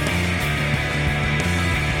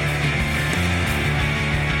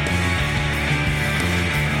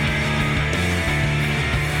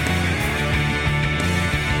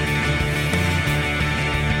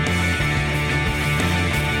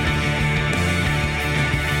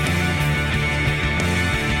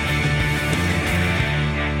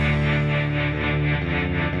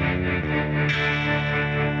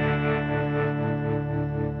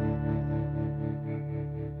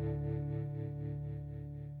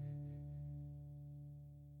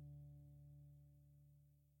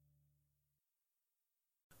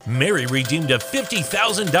 Mary redeemed a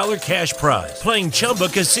 $50,000 cash prize playing Chumba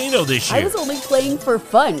Casino this year. I was only playing for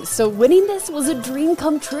fun, so winning this was a dream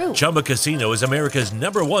come true. Chumba Casino is America's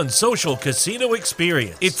 #1 social casino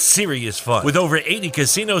experience. It's serious fun. With over 80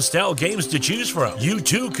 casino-style games to choose from, you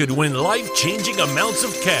too could win life-changing amounts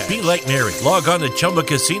of cash. Be like Mary. Log on to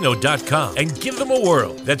ChumbaCasino.com and give them a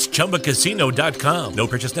whirl. That's ChumbaCasino.com. No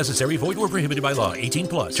purchase necessary. Void where prohibited by law. 18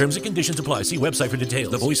 plus. Terms and conditions apply. See website for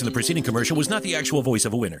details. The voice in the preceding commercial was not the actual voice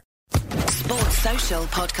of a winner. Sports Social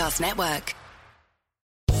Podcast Network.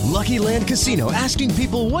 Lucky Land Casino, asking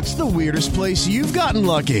people, what's the weirdest place you've gotten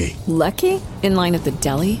lucky? Lucky? In line at the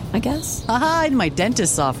deli, I guess? Aha, in my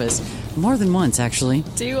dentist's office. More than once, actually.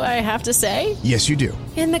 Do I have to say? Yes, you do.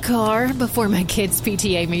 In the car before my kids'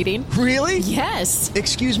 PTA meeting. Really? Yes.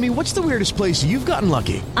 Excuse me, what's the weirdest place you've gotten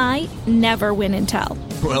lucky? I never win and tell.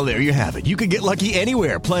 Well, there you have it. You can get lucky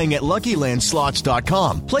anywhere, playing at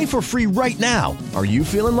LuckyLandSlots.com. Play for free right now. Are you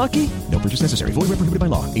feeling lucky? No purchase necessary. Void where prohibited by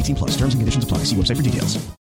law. 18 plus. Terms and conditions apply. See website for details.